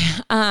breaths.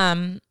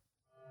 Okay.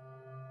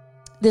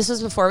 This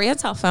was before we had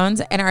cell phones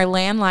and our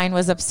landline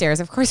was upstairs.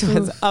 Of course it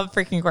was. Of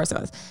freaking course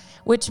it was.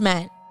 Which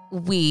meant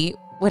we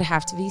would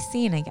have to be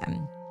seen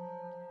again.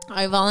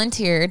 I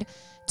volunteered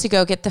to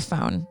go get the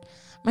phone.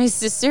 My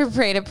sister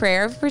prayed a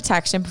prayer of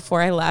protection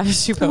before I left.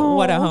 She put,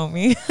 what a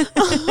homie.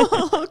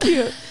 Oh,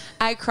 cute.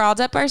 I crawled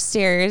up our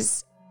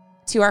stairs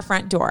to our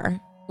front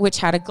door, which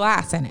had a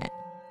glass in it.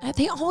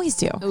 They always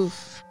do.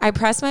 Oof. I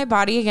pressed my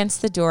body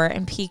against the door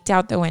and peeked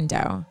out the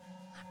window.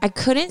 I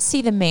couldn't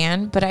see the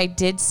man, but I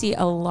did see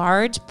a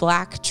large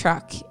black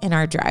truck in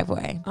our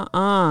driveway.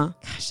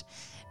 Gosh,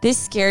 this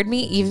scared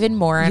me even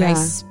more, and I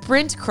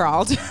sprint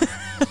crawled.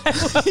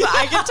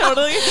 I can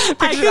totally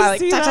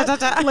picture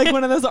that, like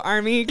one of those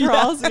army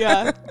crawls.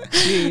 Yeah.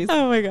 Jeez.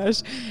 Oh my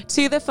gosh.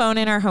 To the phone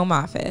in our home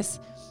office.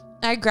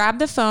 I grabbed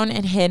the phone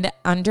and hid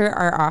under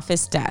our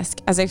office desk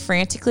as I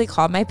frantically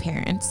called my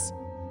parents,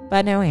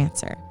 but no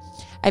answer.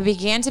 I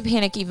began to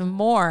panic even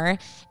more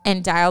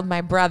and dialed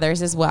my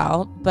brothers as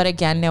well, but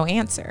again, no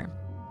answer.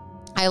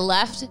 I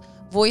left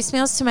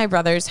voicemails to my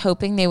brothers,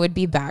 hoping they would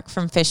be back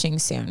from fishing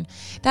soon.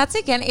 That's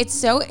again, it's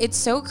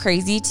so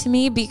crazy to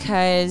me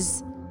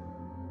because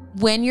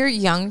when you're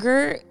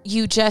younger,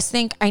 you just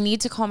think I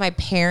need to call my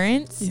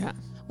parents. Yeah.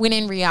 When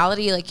in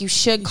reality, like you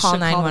should call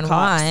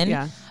 911.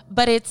 Yeah.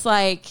 But it's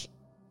like,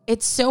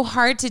 it's so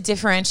hard to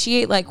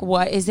differentiate like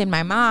what is in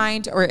my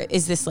mind or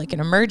is this like an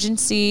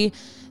emergency?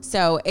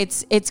 So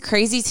it's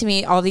crazy to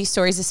me, all these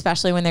stories,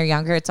 especially when they're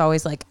younger. It's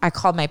always like, I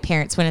called my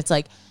parents when it's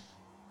like,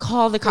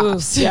 call the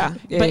cops. Oof,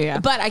 yeah.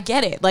 But I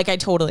get it. Like I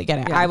totally get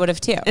it. Yeah. I would have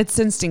too. It's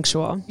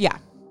instinctual. Yeah.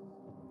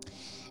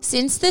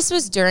 Since this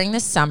was during the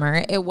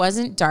summer, it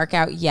wasn't dark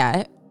out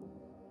yet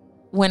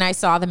when I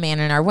saw the man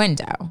in our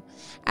window.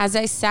 As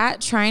I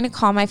sat trying to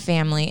call my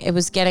family, it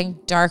was getting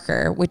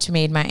darker, which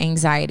made my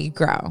anxiety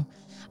grow.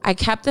 I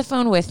kept the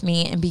phone with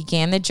me and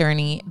began the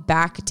journey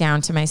back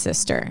down to my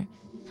sister.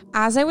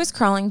 As I was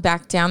crawling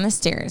back down the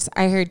stairs,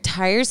 I heard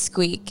tires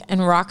squeak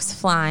and rocks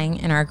flying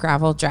in our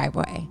gravel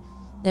driveway.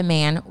 The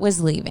man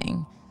was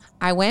leaving.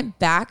 I went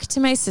back to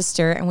my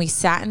sister and we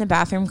sat in the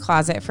bathroom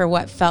closet for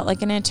what felt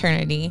like an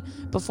eternity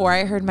before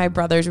I heard my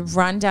brothers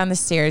run down the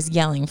stairs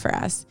yelling for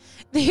us.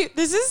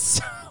 This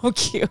is so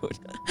cute.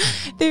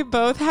 They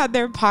both had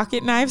their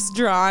pocket knives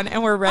drawn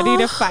and were ready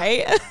to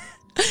fight.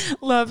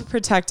 Love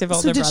protective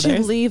older brothers. So did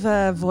she leave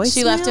a voicemail?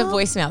 She left a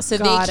voicemail. So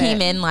they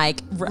came in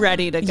like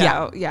ready to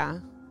go. Yeah.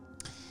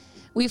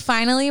 We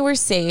finally were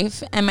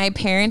safe, and my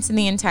parents and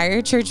the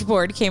entire church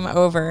board came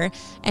over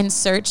and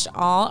searched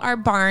all our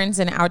barns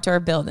and outdoor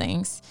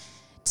buildings.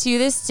 To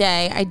this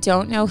day, I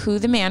don't know who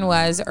the man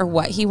was or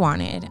what he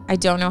wanted. I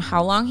don't know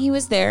how long he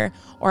was there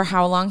or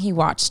how long he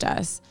watched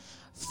us.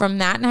 From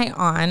that night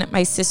on,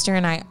 my sister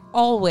and I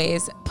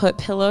always put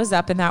pillows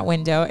up in that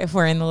window if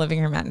we're in the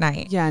living room at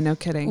night. Yeah, no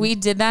kidding. We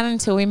did that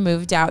until we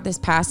moved out this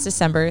past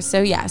December.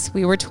 So yes,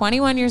 we were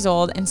 21 years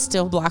old and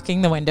still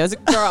blocking the windows.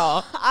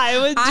 Girl, I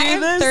would do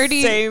am the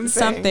 30 same thing.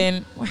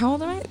 something. How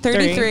old am I?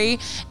 33.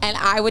 And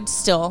I would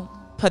still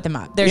put them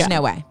up. There's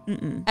no way.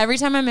 Every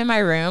time I'm in my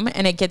room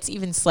and it gets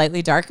even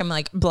slightly dark, I'm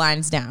like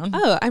blinds down.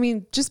 Oh, I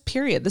mean, just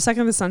period. The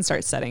second the sun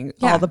starts setting,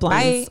 Yeah, all the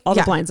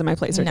blinds in my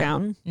place are No.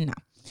 down. No.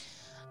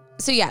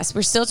 So yes,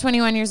 we're still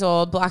 21 years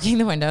old, blocking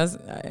the windows.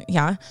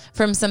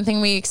 From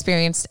something we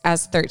experienced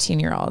as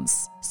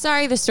 13-year-olds.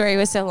 Sorry the story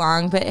was so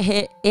long, but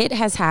it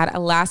has had a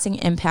lasting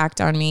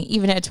impact on me,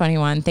 even at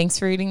 21. Thanks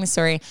for reading the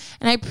story.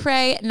 And I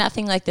pray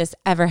nothing like this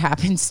ever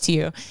happens to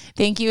you.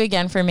 Thank you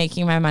again for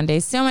making my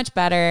Mondays so much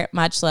better.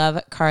 Much love,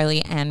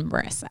 Carly and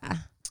Marissa.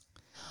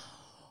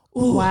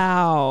 Ooh.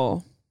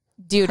 Wow.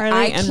 Dude,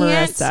 Carly and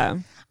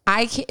Marissa.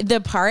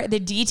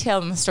 The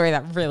detail in the story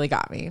that really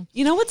got me.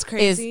 You know what's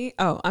crazy?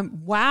 Wow.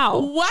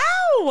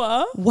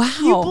 Wow.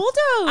 You bulldozed.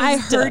 I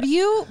heard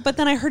you, but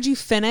then I heard you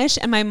finish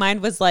and my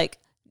mind was like,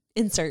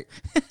 insert.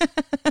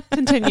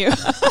 Continue.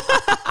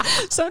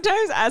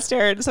 Sometimes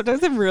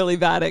I'm really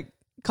bad at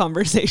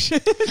conversation.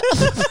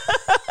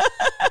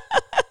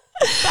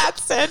 That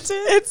sentence.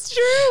 It's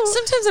true.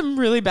 Sometimes I'm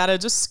really bad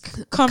at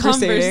just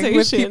conversating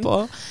with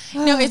people.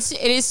 No, it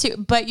is too.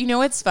 But you know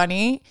what's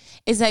funny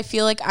is I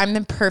feel like I'm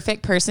the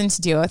perfect person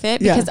to deal with it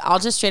because I'll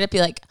just straight up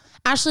be like,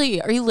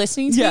 Ashley, are you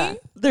listening to me?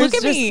 There's Look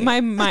at just me.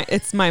 my mind.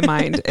 It's my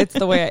mind. It's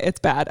the way it's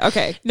bad.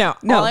 Okay. No.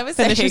 All I was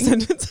finish saying. your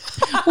sentence.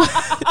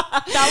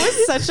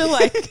 That was such a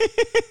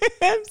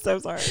I'm so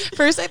sorry.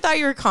 First I thought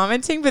you were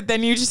commenting, but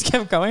then you just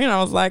kept going and I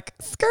was like,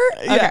 skirt.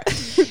 Okay. Yeah.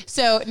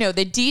 So no,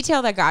 the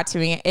detail that got to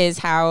me is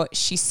how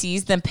she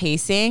sees them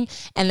pacing.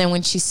 And then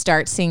when she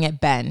starts seeing it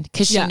bend,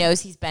 because she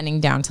knows he's bending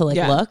down to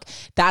look,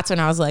 that's when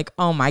I was like,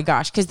 oh my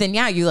gosh. Because then,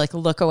 you like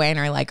look away and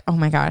are like, oh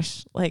my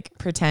gosh, like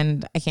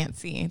pretend I can't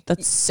see.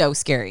 That's so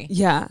scary.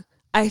 Yeah.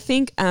 I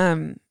think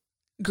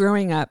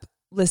growing up,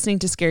 listening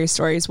to scary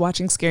stories,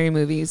 watching scary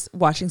movies,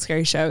 watching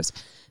scary shows,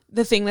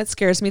 the thing that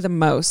scares me the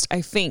most,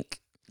 I think,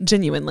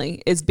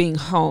 genuinely, is being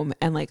home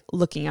and like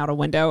looking out a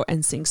window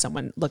and seeing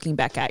someone looking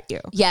back at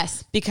you.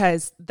 Yes.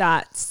 Because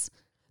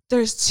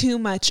there's too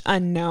much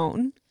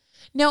unknown.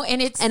 No,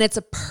 and it's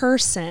a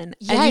person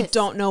and you Yes.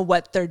 don't know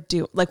what they're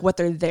doing, like what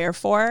they're there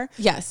for.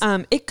 Yes.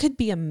 It could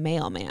be a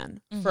mailman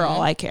for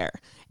all I care.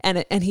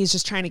 And he's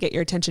just trying to get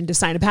your attention to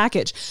sign a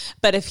package.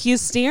 But if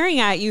he's staring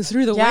at you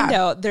through the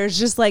window, there's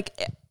just like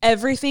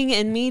everything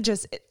in me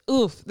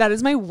that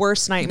is my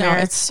worst nightmare. No,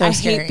 it's so I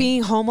scary. hate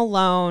being home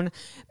alone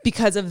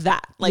because of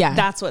that. Like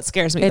that's what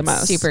scares me the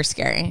most. It's super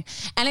scary.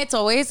 And it's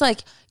always like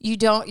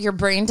your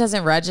brain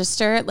doesn't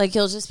register. Like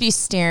you'll just be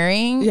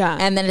staring. Yeah.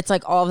 And then it's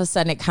like all of a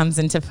sudden it comes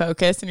into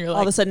focus and you're like,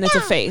 all of a sudden it's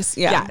a face.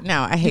 Yeah. Yeah.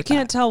 No, I hate You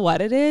can't tell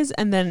what it is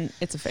and then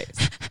it's a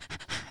face.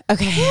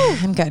 Okay.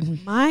 I'm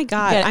good. My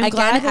God. Good. I'm Again,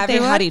 glad that they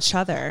everyone, had each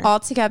other. All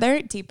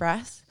together, deep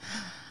breaths.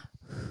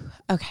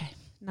 Okay.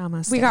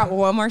 Namaste. We got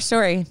one more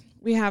story.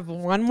 We have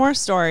one more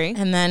story.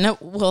 And then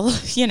we'll,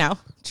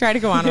 try to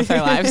go on with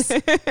our lives.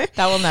 That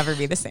will never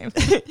be the same.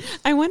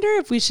 I wonder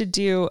if we should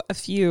do a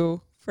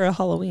few for a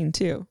Halloween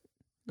too.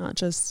 Not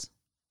just,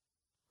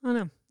 I don't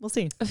know. We'll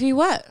see. A few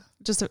what?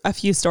 Just a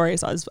few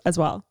stories as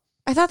well.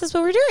 I thought that's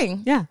what we're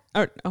doing. Yeah.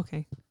 Or,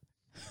 okay.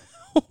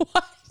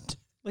 What?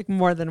 Like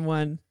more than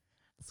one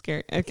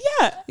scary. Okay.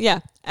 Yeah. Yeah.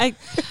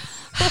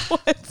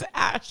 What's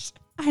Ash?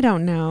 I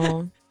don't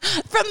know.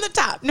 From the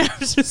top. No, I'm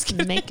just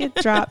kidding. Naked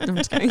drop. No, I'm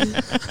just kidding.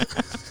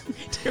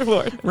 Dear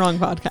Lord. Wrong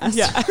podcast.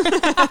 Yeah.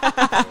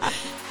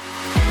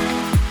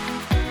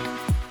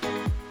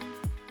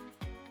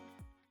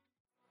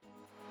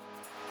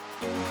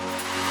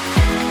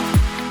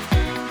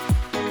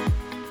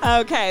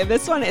 Okay.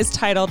 This one is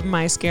titled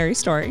My Scary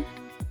Story.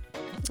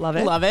 Love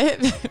it. Love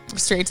it.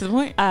 Straight to the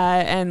point.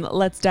 And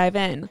let's dive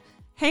in.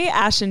 Hey,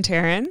 Ash and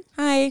Taryn.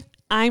 Hi.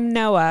 I'm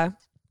Noah.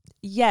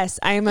 Yes,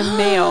 I am a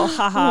male.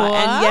 Haha.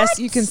 And yes,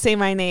 you can say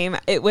my name.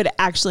 It would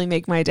actually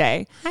make my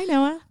day. Hi,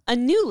 Noah. A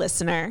new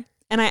listener.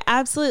 And I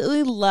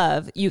absolutely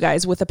love you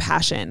guys with a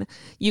passion.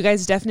 You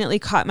guys definitely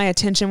caught my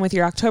attention with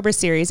your October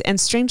series. And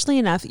strangely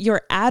enough,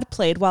 your ad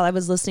played while I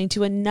was listening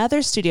to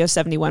another Studio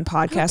 71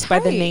 podcast by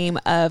the name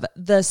of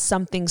the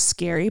Something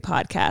Scary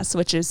podcast,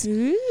 which is,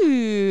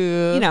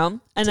 another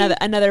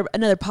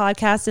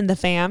podcast in the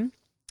fam.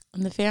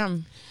 I'm the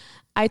fam.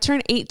 I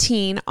turned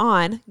 18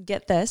 on,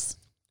 get this,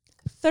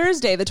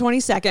 Thursday, the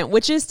 22nd,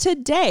 which is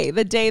today,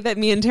 the day that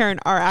me and Taryn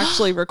are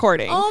actually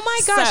recording. Oh my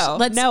gosh. So,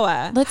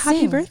 Noah, let's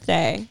happy sing.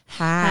 birthday.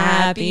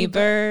 Happy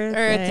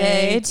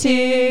birthday to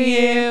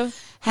you.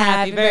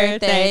 Happy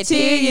birthday to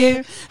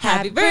you.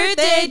 Happy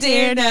birthday,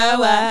 dear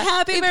Noah.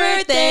 Happy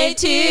birthday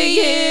to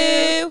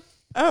you.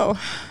 Oh.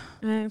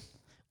 I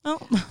Well,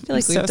 feel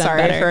like we've done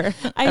better.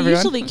 I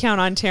usually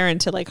count on Taryn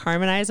to like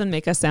harmonize and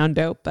make us sound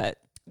dope, but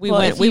we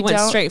went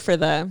straight for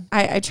the.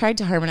 I tried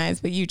to harmonize,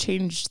 but you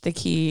changed the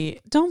key.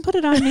 Don't put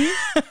it on me.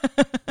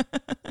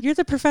 You're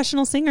the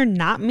professional singer,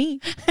 not me.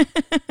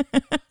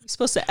 You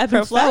supposed to ebb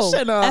and flow.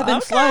 Ebb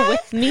and flow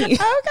with me.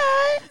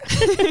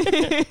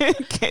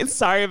 Okay,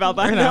 sorry about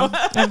that. No,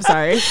 I'm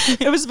sorry.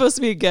 It was supposed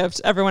to be a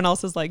gift. Everyone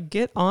else is like,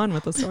 get on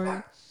with the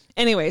story.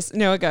 Anyways,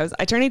 Noah goes,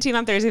 I turn 18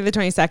 on Thursday the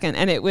 22nd,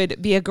 and it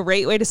would be a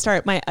great way to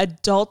start my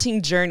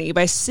adulting journey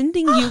by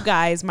sending you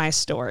guys my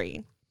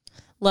story.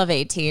 Love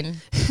 18.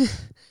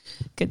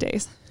 Good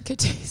days. Good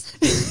days.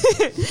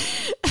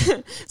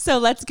 So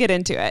let's get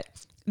into it.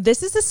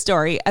 This is a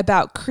story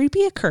about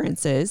creepy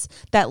occurrences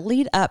that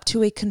lead up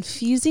to a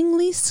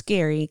confusingly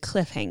scary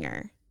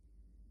cliffhanger.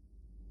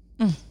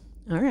 All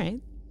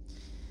right.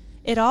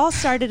 It all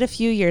started a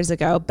few years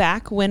ago,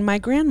 back when my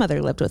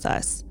grandmother lived with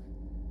us.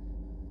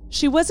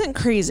 She wasn't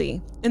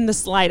crazy in the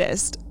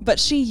slightest, but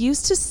she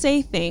used to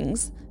say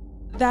things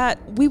that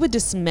we would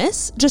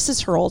dismiss just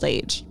as her old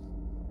age.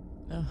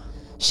 Ugh.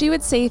 She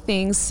would say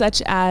things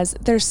such as,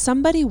 there's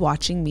somebody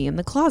watching me in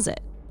the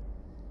closet.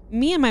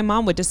 Me and my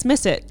mom would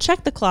dismiss it,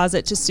 check the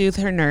closet to soothe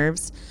her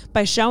nerves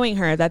by showing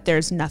her that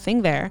there's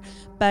nothing there,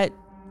 but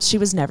she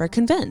was never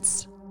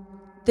convinced.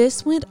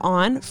 This went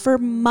on for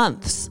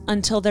months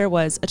until there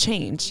was a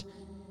change.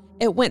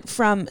 It went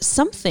from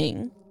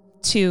something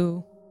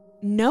to,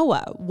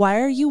 Noah, why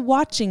are you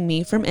watching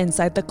me from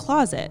inside the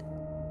closet?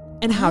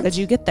 And how did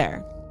you get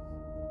there?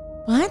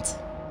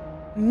 What?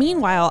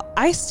 Meanwhile,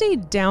 I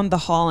stayed down the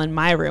hall in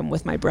my room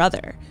with my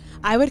brother.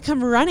 I would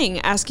come running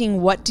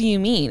asking, what do you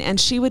mean? And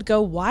she would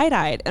go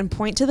wide-eyed and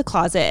point to the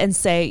closet and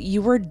say,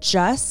 you were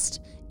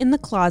just in the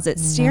closet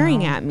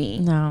staring at me.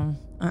 No.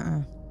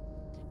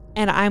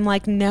 And I'm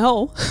like,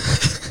 no,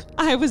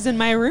 I was in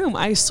my room,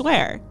 I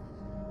swear.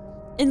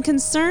 In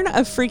concern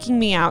of freaking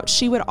me out,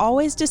 she would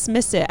always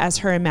dismiss it as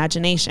her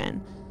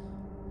imagination.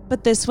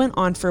 But this went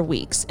on for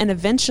weeks, and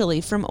eventually,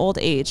 from old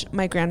age,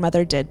 my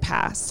grandmother did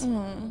pass.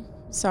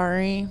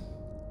 Sorry.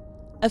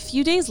 A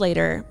few days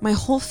later, my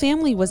whole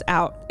family was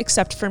out,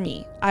 except for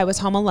me. I was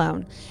home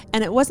alone,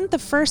 and it wasn't the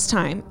first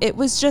time. It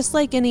was just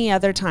like any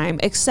other time,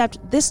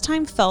 except this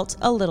time felt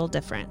a little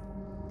different.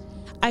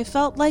 I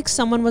felt like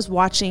someone was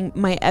watching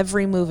my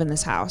every move in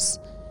this house.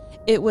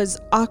 It was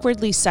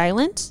awkwardly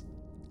silent.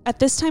 At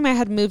this time, I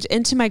had moved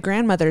into my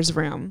grandmother's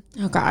room.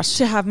 Oh gosh.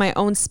 To have my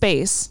own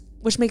space,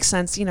 which makes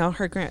sense. You know,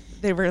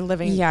 they were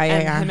living, him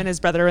and his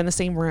brother were in the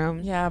same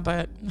room. Yeah,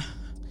 but...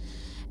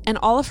 And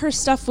all of her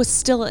stuff was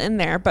still in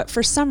there, but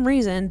for some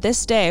reason,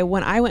 this day,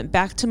 when I went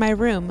back to my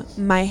room,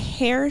 my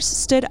hairs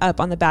stood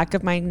up on the back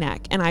of my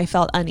neck, and I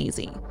felt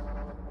uneasy.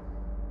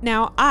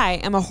 Now,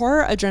 I am a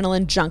horror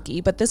adrenaline junkie,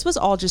 but this was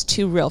all just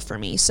too real for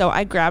me, so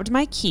I grabbed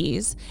my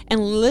keys and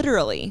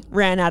literally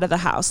ran out of the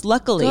house.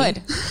 Luckily,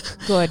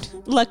 Good.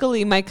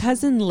 Luckily, my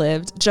cousin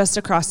lived just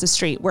across the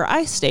street where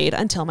I stayed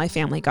until my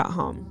family got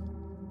home.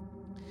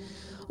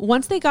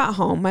 Once they got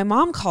home, my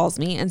mom calls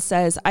me and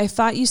says, I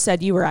thought you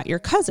said you were at your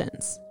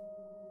cousin's.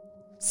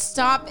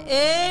 Stop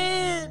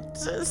it.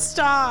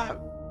 Stop.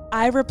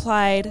 I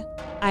replied,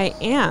 I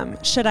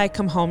am. Should I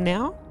come home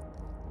now?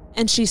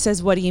 And she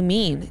says, what do you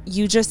mean?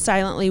 You just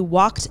silently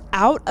walked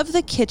out of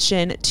the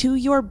kitchen to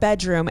your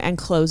bedroom and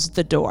closed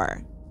the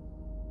door.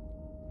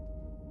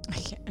 I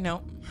can't.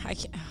 No, I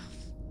can't.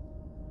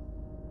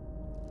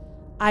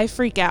 I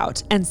freak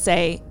out and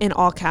say, in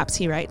all caps,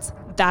 he writes,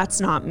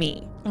 that's not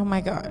me. Oh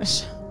my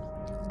gosh.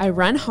 I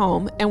run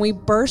home and we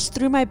burst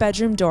through my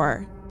bedroom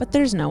door, but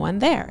there's no one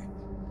there.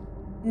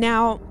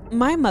 Now,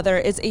 my mother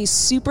is a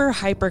super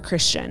hyper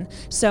Christian,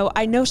 so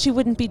I know she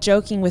wouldn't be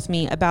joking with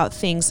me about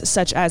things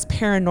such as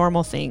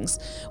paranormal things,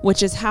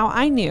 which is how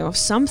I knew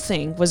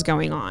something was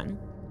going on.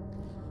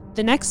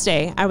 The next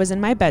day, I was in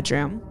my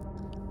bedroom.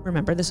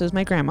 Remember, this was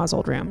my grandma's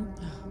old room.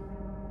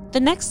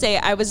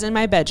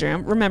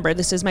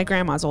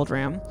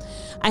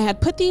 I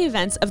had put the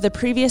events of the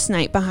previous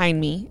night behind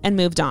me and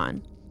moved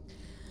on.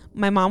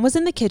 My mom was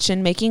in the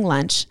kitchen making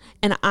lunch,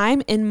 and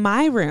I'm in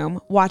my room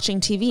watching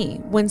TV,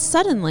 when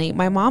suddenly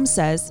my mom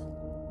says,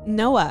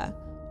 Noah,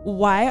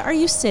 why are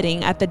you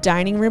sitting at the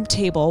dining room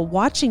table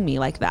watching me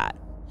like that?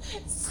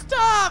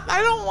 Stop.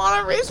 I don't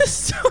want to read the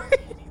story.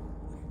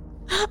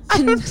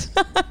 I'm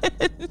done.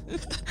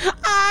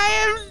 I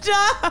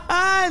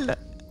am done.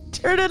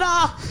 Turn it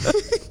off.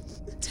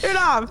 Turn it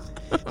off.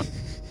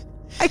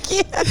 I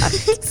can't.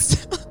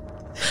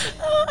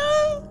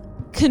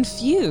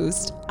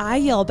 Confused, I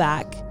yell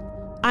back,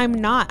 I'm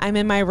not. I'm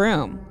in my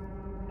room.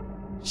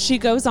 She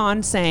goes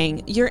on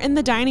saying, you're in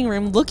the dining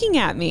room looking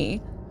at me.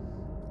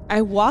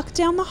 I walk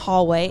down the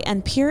hallway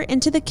and peer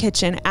into the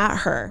kitchen at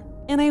her,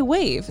 and I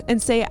wave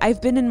and say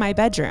I've been in my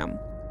bedroom.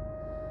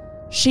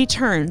 She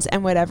turns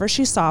and whatever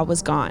she saw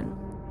was gone.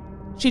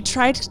 She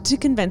tried to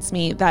convince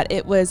me that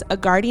it was a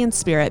guardian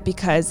spirit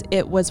because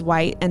it was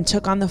white and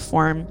took on the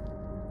form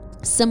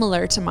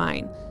similar to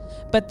mine,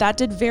 but that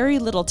did very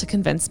little to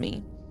convince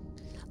me.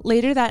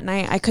 Later that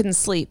night, I couldn't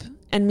sleep,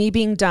 and me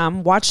being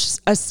dumb,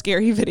 watched a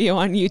scary video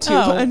on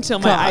YouTube until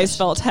my eyes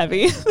felt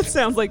heavy. That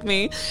sounds like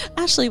me.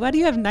 Ashley, why do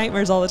you have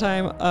nightmares all the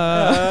time?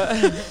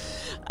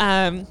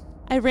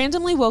 I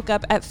randomly woke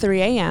up at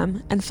 3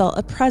 a.m. and felt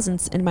a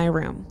presence in my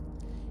room.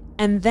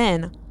 And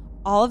then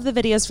All of the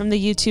videos from the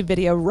YouTube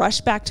video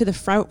rush back to the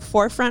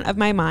forefront of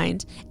my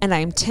mind, and I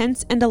am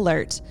tense and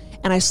alert,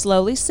 and I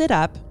slowly sit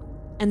up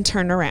and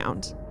turn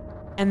around.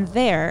 And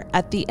there,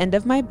 at the end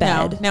of my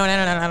bed... No.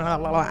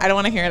 I don't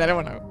want to hear it. I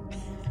don't want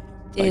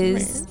to...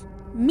 is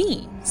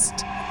me.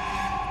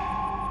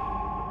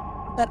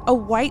 But a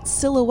white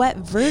silhouette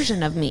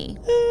version of me.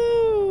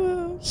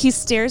 He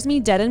stares me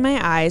dead in my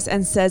eyes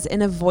and says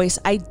in a voice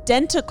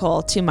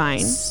identical to mine,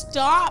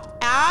 Stop,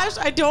 Ash.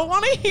 I don't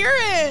want to hear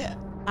it.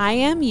 I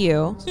am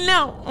you.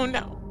 No. Oh,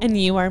 no. And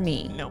you are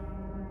me. No.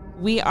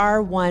 We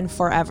are one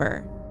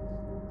forever.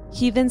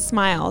 He then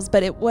smiles,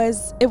 but it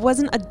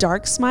wasn't a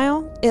dark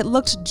smile. It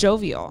looked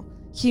jovial.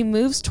 He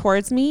moves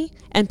towards me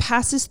and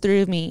passes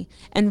through me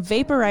and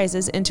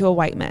vaporizes into a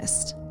white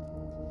mist.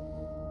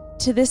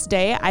 To this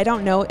day, I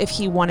don't know if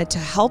he wanted to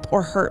help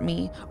or hurt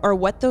me or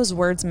what those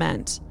words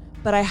meant,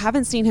 but I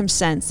haven't seen him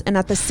since, and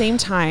at the same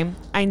time,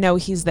 I know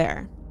he's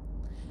there.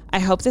 I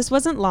hope this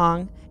wasn't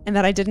long and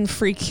that I didn't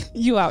freak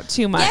you out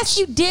too much. Yes,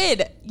 you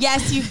did.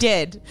 Yes, you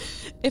did.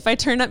 If I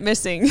turn up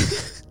missing,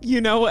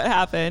 you know what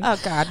happened. Oh,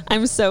 God.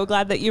 I'm so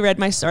glad that you read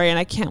my story, and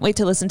I can't wait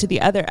to listen to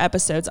the other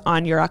episodes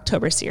on your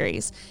October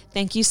series.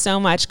 Thank you so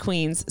much,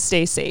 Queens.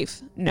 Stay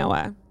safe.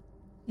 Noah.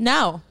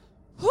 No.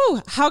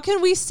 Whew, how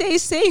can we stay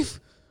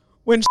safe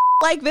when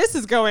like this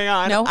is going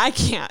on? No. I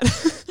can't.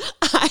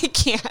 I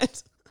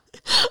can't.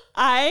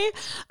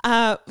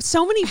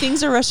 So many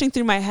things are rushing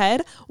through my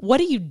head. What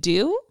do you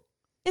do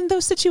in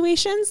those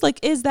situations? Like,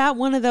 is that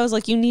one of those,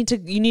 like, you need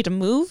to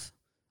move?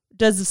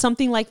 Does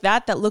something like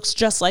that looks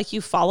just like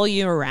you follow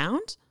you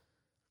around?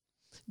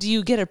 Do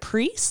you get a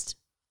priest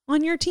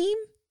on your team?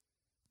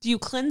 Do you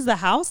cleanse the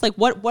house? Like,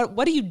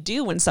 what do you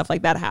do when stuff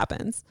like that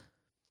happens?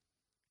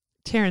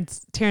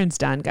 Taryn's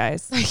done,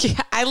 guys. She's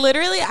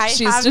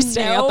just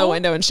staring out the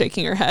window and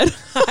shaking her head.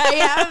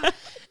 I have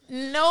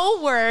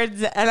no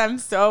words, and I'm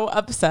so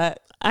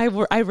upset. I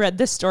read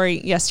this story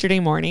yesterday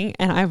morning,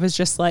 and I was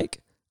just like,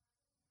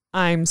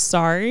 I'm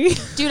sorry.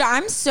 Dude,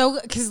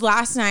 because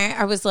last night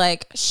I was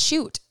like,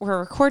 shoot, we're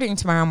recording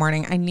tomorrow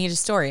morning. I need a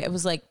story. It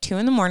was like 2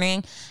 a.m.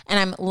 and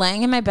I'm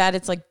laying in my bed.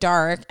 It's like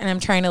dark and I'm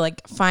trying to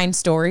like find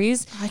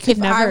stories.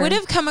 I would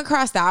have come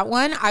across that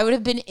one, I would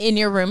have been in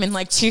your room in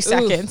like 2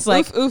 seconds.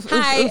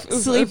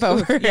 Sleep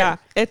over. Yeah,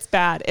 it's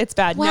bad. It's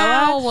bad.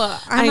 Wow.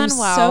 Noah, I'm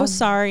so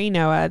sorry,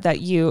 Noah, that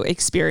you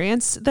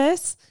experienced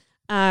this.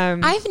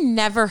 I've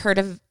never heard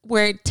of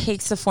where it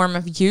takes the form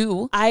of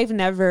you. I've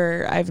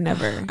never.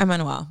 I'm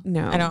unwell.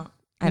 No, I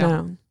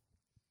don't.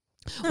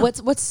 No.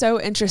 What's so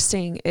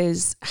interesting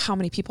is how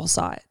many people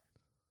saw it.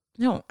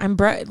 No, I'm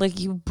broke.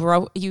 You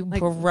broke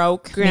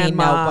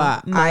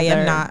grandma, me, Noah. I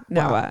am not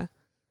Noah. Well.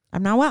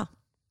 I'm not well.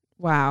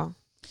 Wow.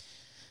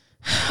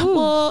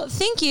 Well,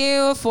 thank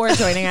you for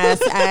joining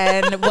us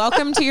and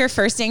welcome to your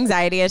first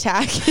anxiety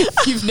attack.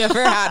 If you've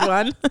never had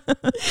one,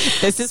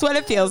 this is what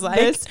it feels like.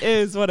 This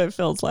is what it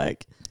feels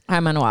like.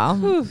 I'm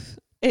unwell.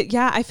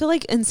 I feel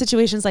like in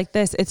situations like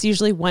this, it's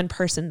usually one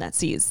person that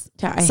sees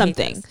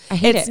something. I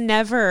hate it. It's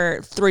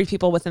never 3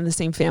 people within the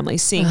same family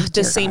seeing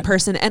the same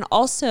person and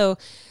also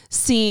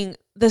seeing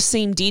the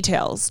same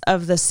details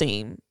of the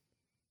same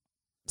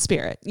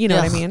spirit. You know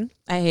what I mean?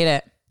 I hate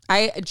it.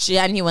 I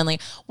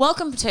genuinely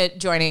welcome to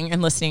joining and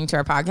listening to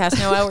our podcast,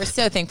 Noah. We're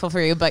so thankful for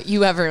you, but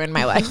you have ruined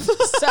my life.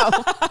 So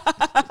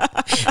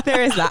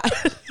there is that.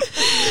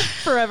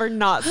 Forever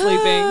not sleeping.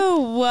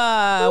 Oh,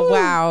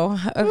 wow.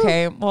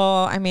 Okay.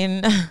 Well, I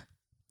mean,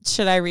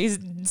 should I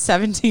read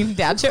 17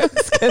 dad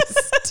jokes?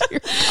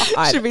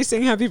 Should we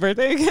sing happy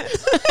birthday again?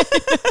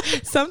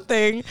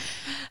 Something.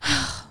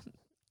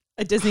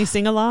 A Disney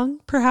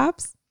sing-along,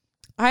 perhaps?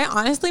 I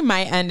honestly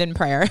might end in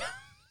prayer.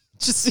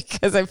 Just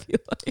because I feel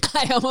like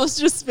I almost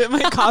just spit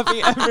my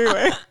coffee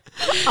everywhere.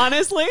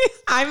 Honestly,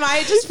 I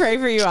might just pray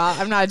for you all.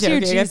 I'm not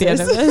joking at the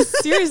end of this.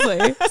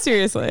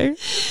 Seriously.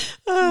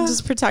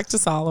 Just protect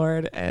us all,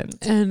 Lord. And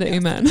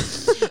amen.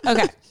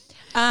 Okay.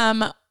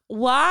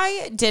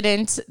 Why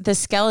didn't the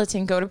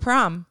skeleton go to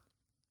prom?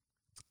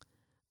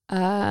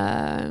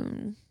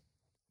 Come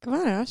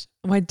on, Ash.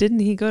 Why didn't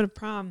he go to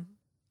prom?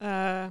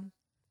 I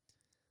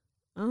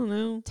don't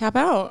know. Tap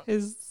out.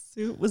 His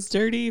suit was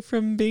dirty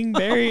from being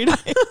buried. Oh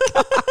my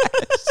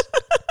gosh.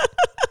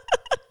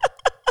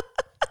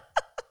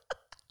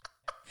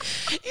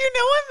 You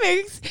know what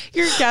makes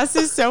your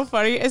guesses so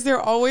funny is they're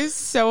always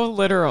so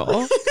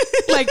literal.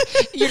 Like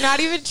you're not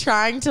even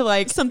trying to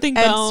like something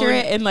answer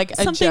it in like a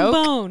something joke.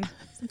 Bone.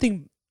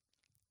 Something.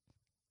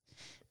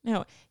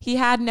 No, he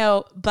had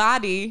no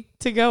body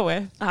to go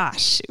with. Ah,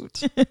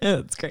 shoot.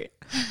 That's great.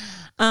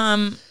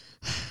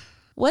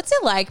 What's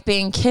it like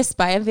being kissed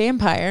by a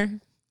vampire?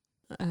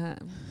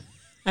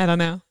 I don't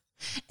know.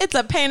 It's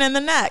a pain in the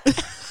neck.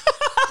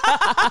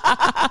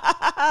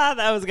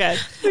 That was good.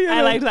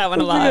 I liked that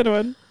one a lot. Good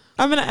one.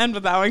 I'm going to end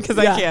with that one because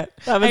I can't.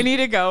 I need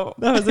to go.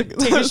 That was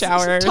take a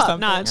shower or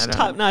something.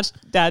 Top notch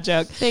dad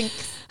joke.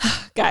 Thanks.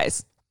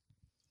 Guys,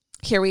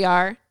 here we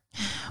are.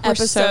 We're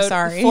so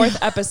sorry. 4th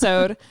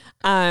episode.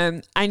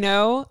 I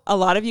know a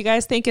lot of you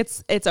guys think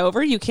it's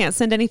over. You can't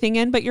send anything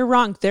in, but you're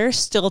wrong. There's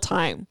still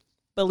time.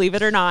 Believe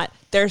it or not,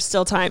 there's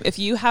still time. If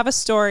you have a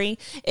story,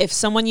 if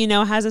someone you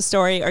know has a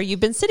story, or you've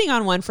been sitting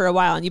on one for a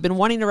while and you've been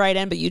wanting to write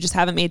in, but you just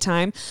haven't made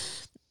time,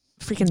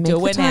 freaking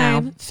make the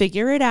time. Now.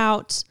 Figure it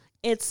out.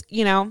 It's,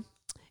 you know,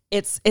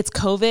 it's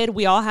COVID.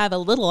 We all have a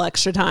little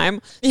extra time.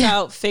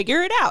 So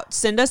figure it out.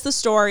 Send us the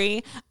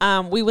story.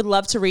 We would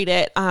love to read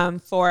it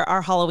for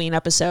our Halloween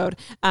episode,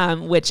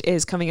 which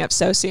is coming up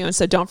so soon.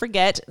 So don't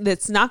forget,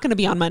 it's not going to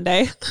be on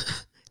Monday.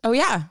 Oh,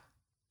 yeah.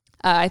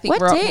 I think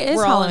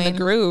we're all in the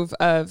groove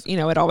of, you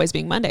know, it always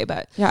being Monday,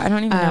 but yeah, I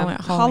don't even know what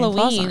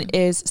Halloween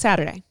is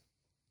Saturday.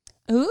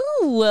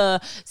 Ooh,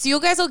 so you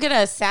guys will get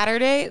a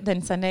Saturday,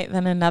 then Sunday,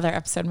 then another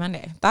episode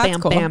Monday. That's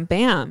bam, cool. Bam,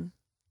 bam.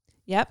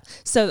 Yep.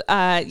 So,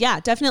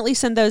 definitely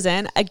send those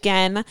in.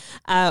 Again,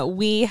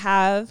 we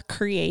have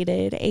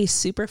created a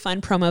super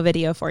fun promo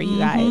video for you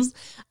guys.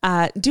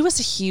 Do us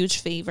a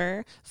huge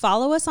favor.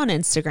 Follow us on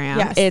Instagram.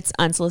 Yes. It's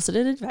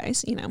Unsolicited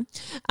Advice, you know,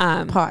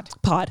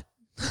 Pod.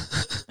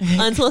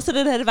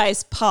 Unsolicited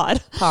Advice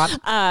Pod.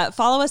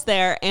 Follow us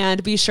there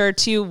and be sure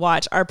to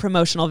watch our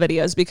promotional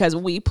videos because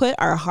we put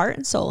our heart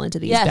and soul into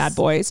these bad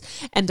boys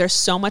and they're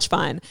so much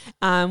fun.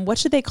 What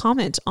should they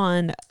comment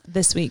on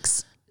this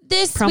week's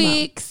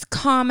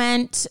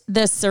comment?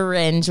 The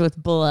syringe with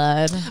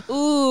blood.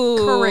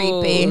 Ooh,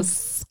 creepy,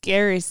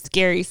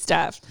 scary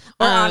stuff.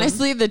 Or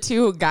honestly, the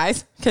two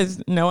guys,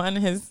 because Noah and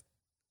his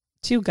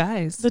two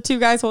guys, the two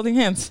guys holding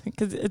hands,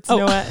 because it's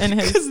Noah and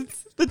his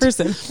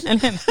person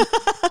and him,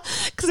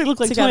 because they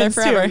look like together twins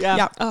forever. Too.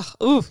 Yeah.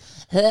 Ooh,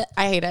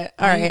 I hate it.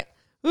 All right.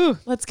 Ooh,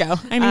 let's go.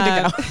 I need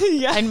to go.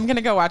 Yeah. I'm going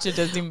to go watch a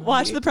Disney movie.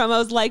 Watch the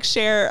promos, like,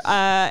 share,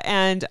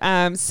 and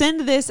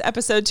send this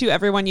episode to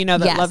everyone you know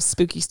that loves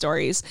spooky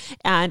stories.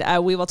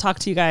 And we will talk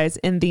to you guys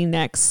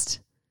in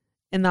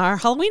our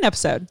Halloween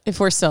episode. If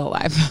we're still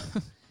alive.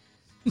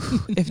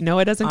 If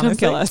Noah doesn't come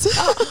kill us.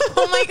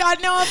 Oh my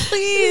God, Noah,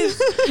 please.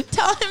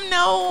 Tell him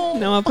no.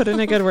 Noah, put in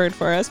a good word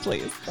for us,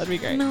 please. That'd be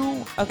great.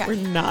 No. Okay. We're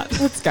not.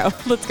 Let's go.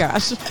 Let's go.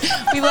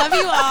 We love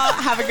you all.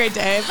 Have a great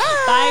day.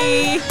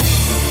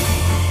 Bye.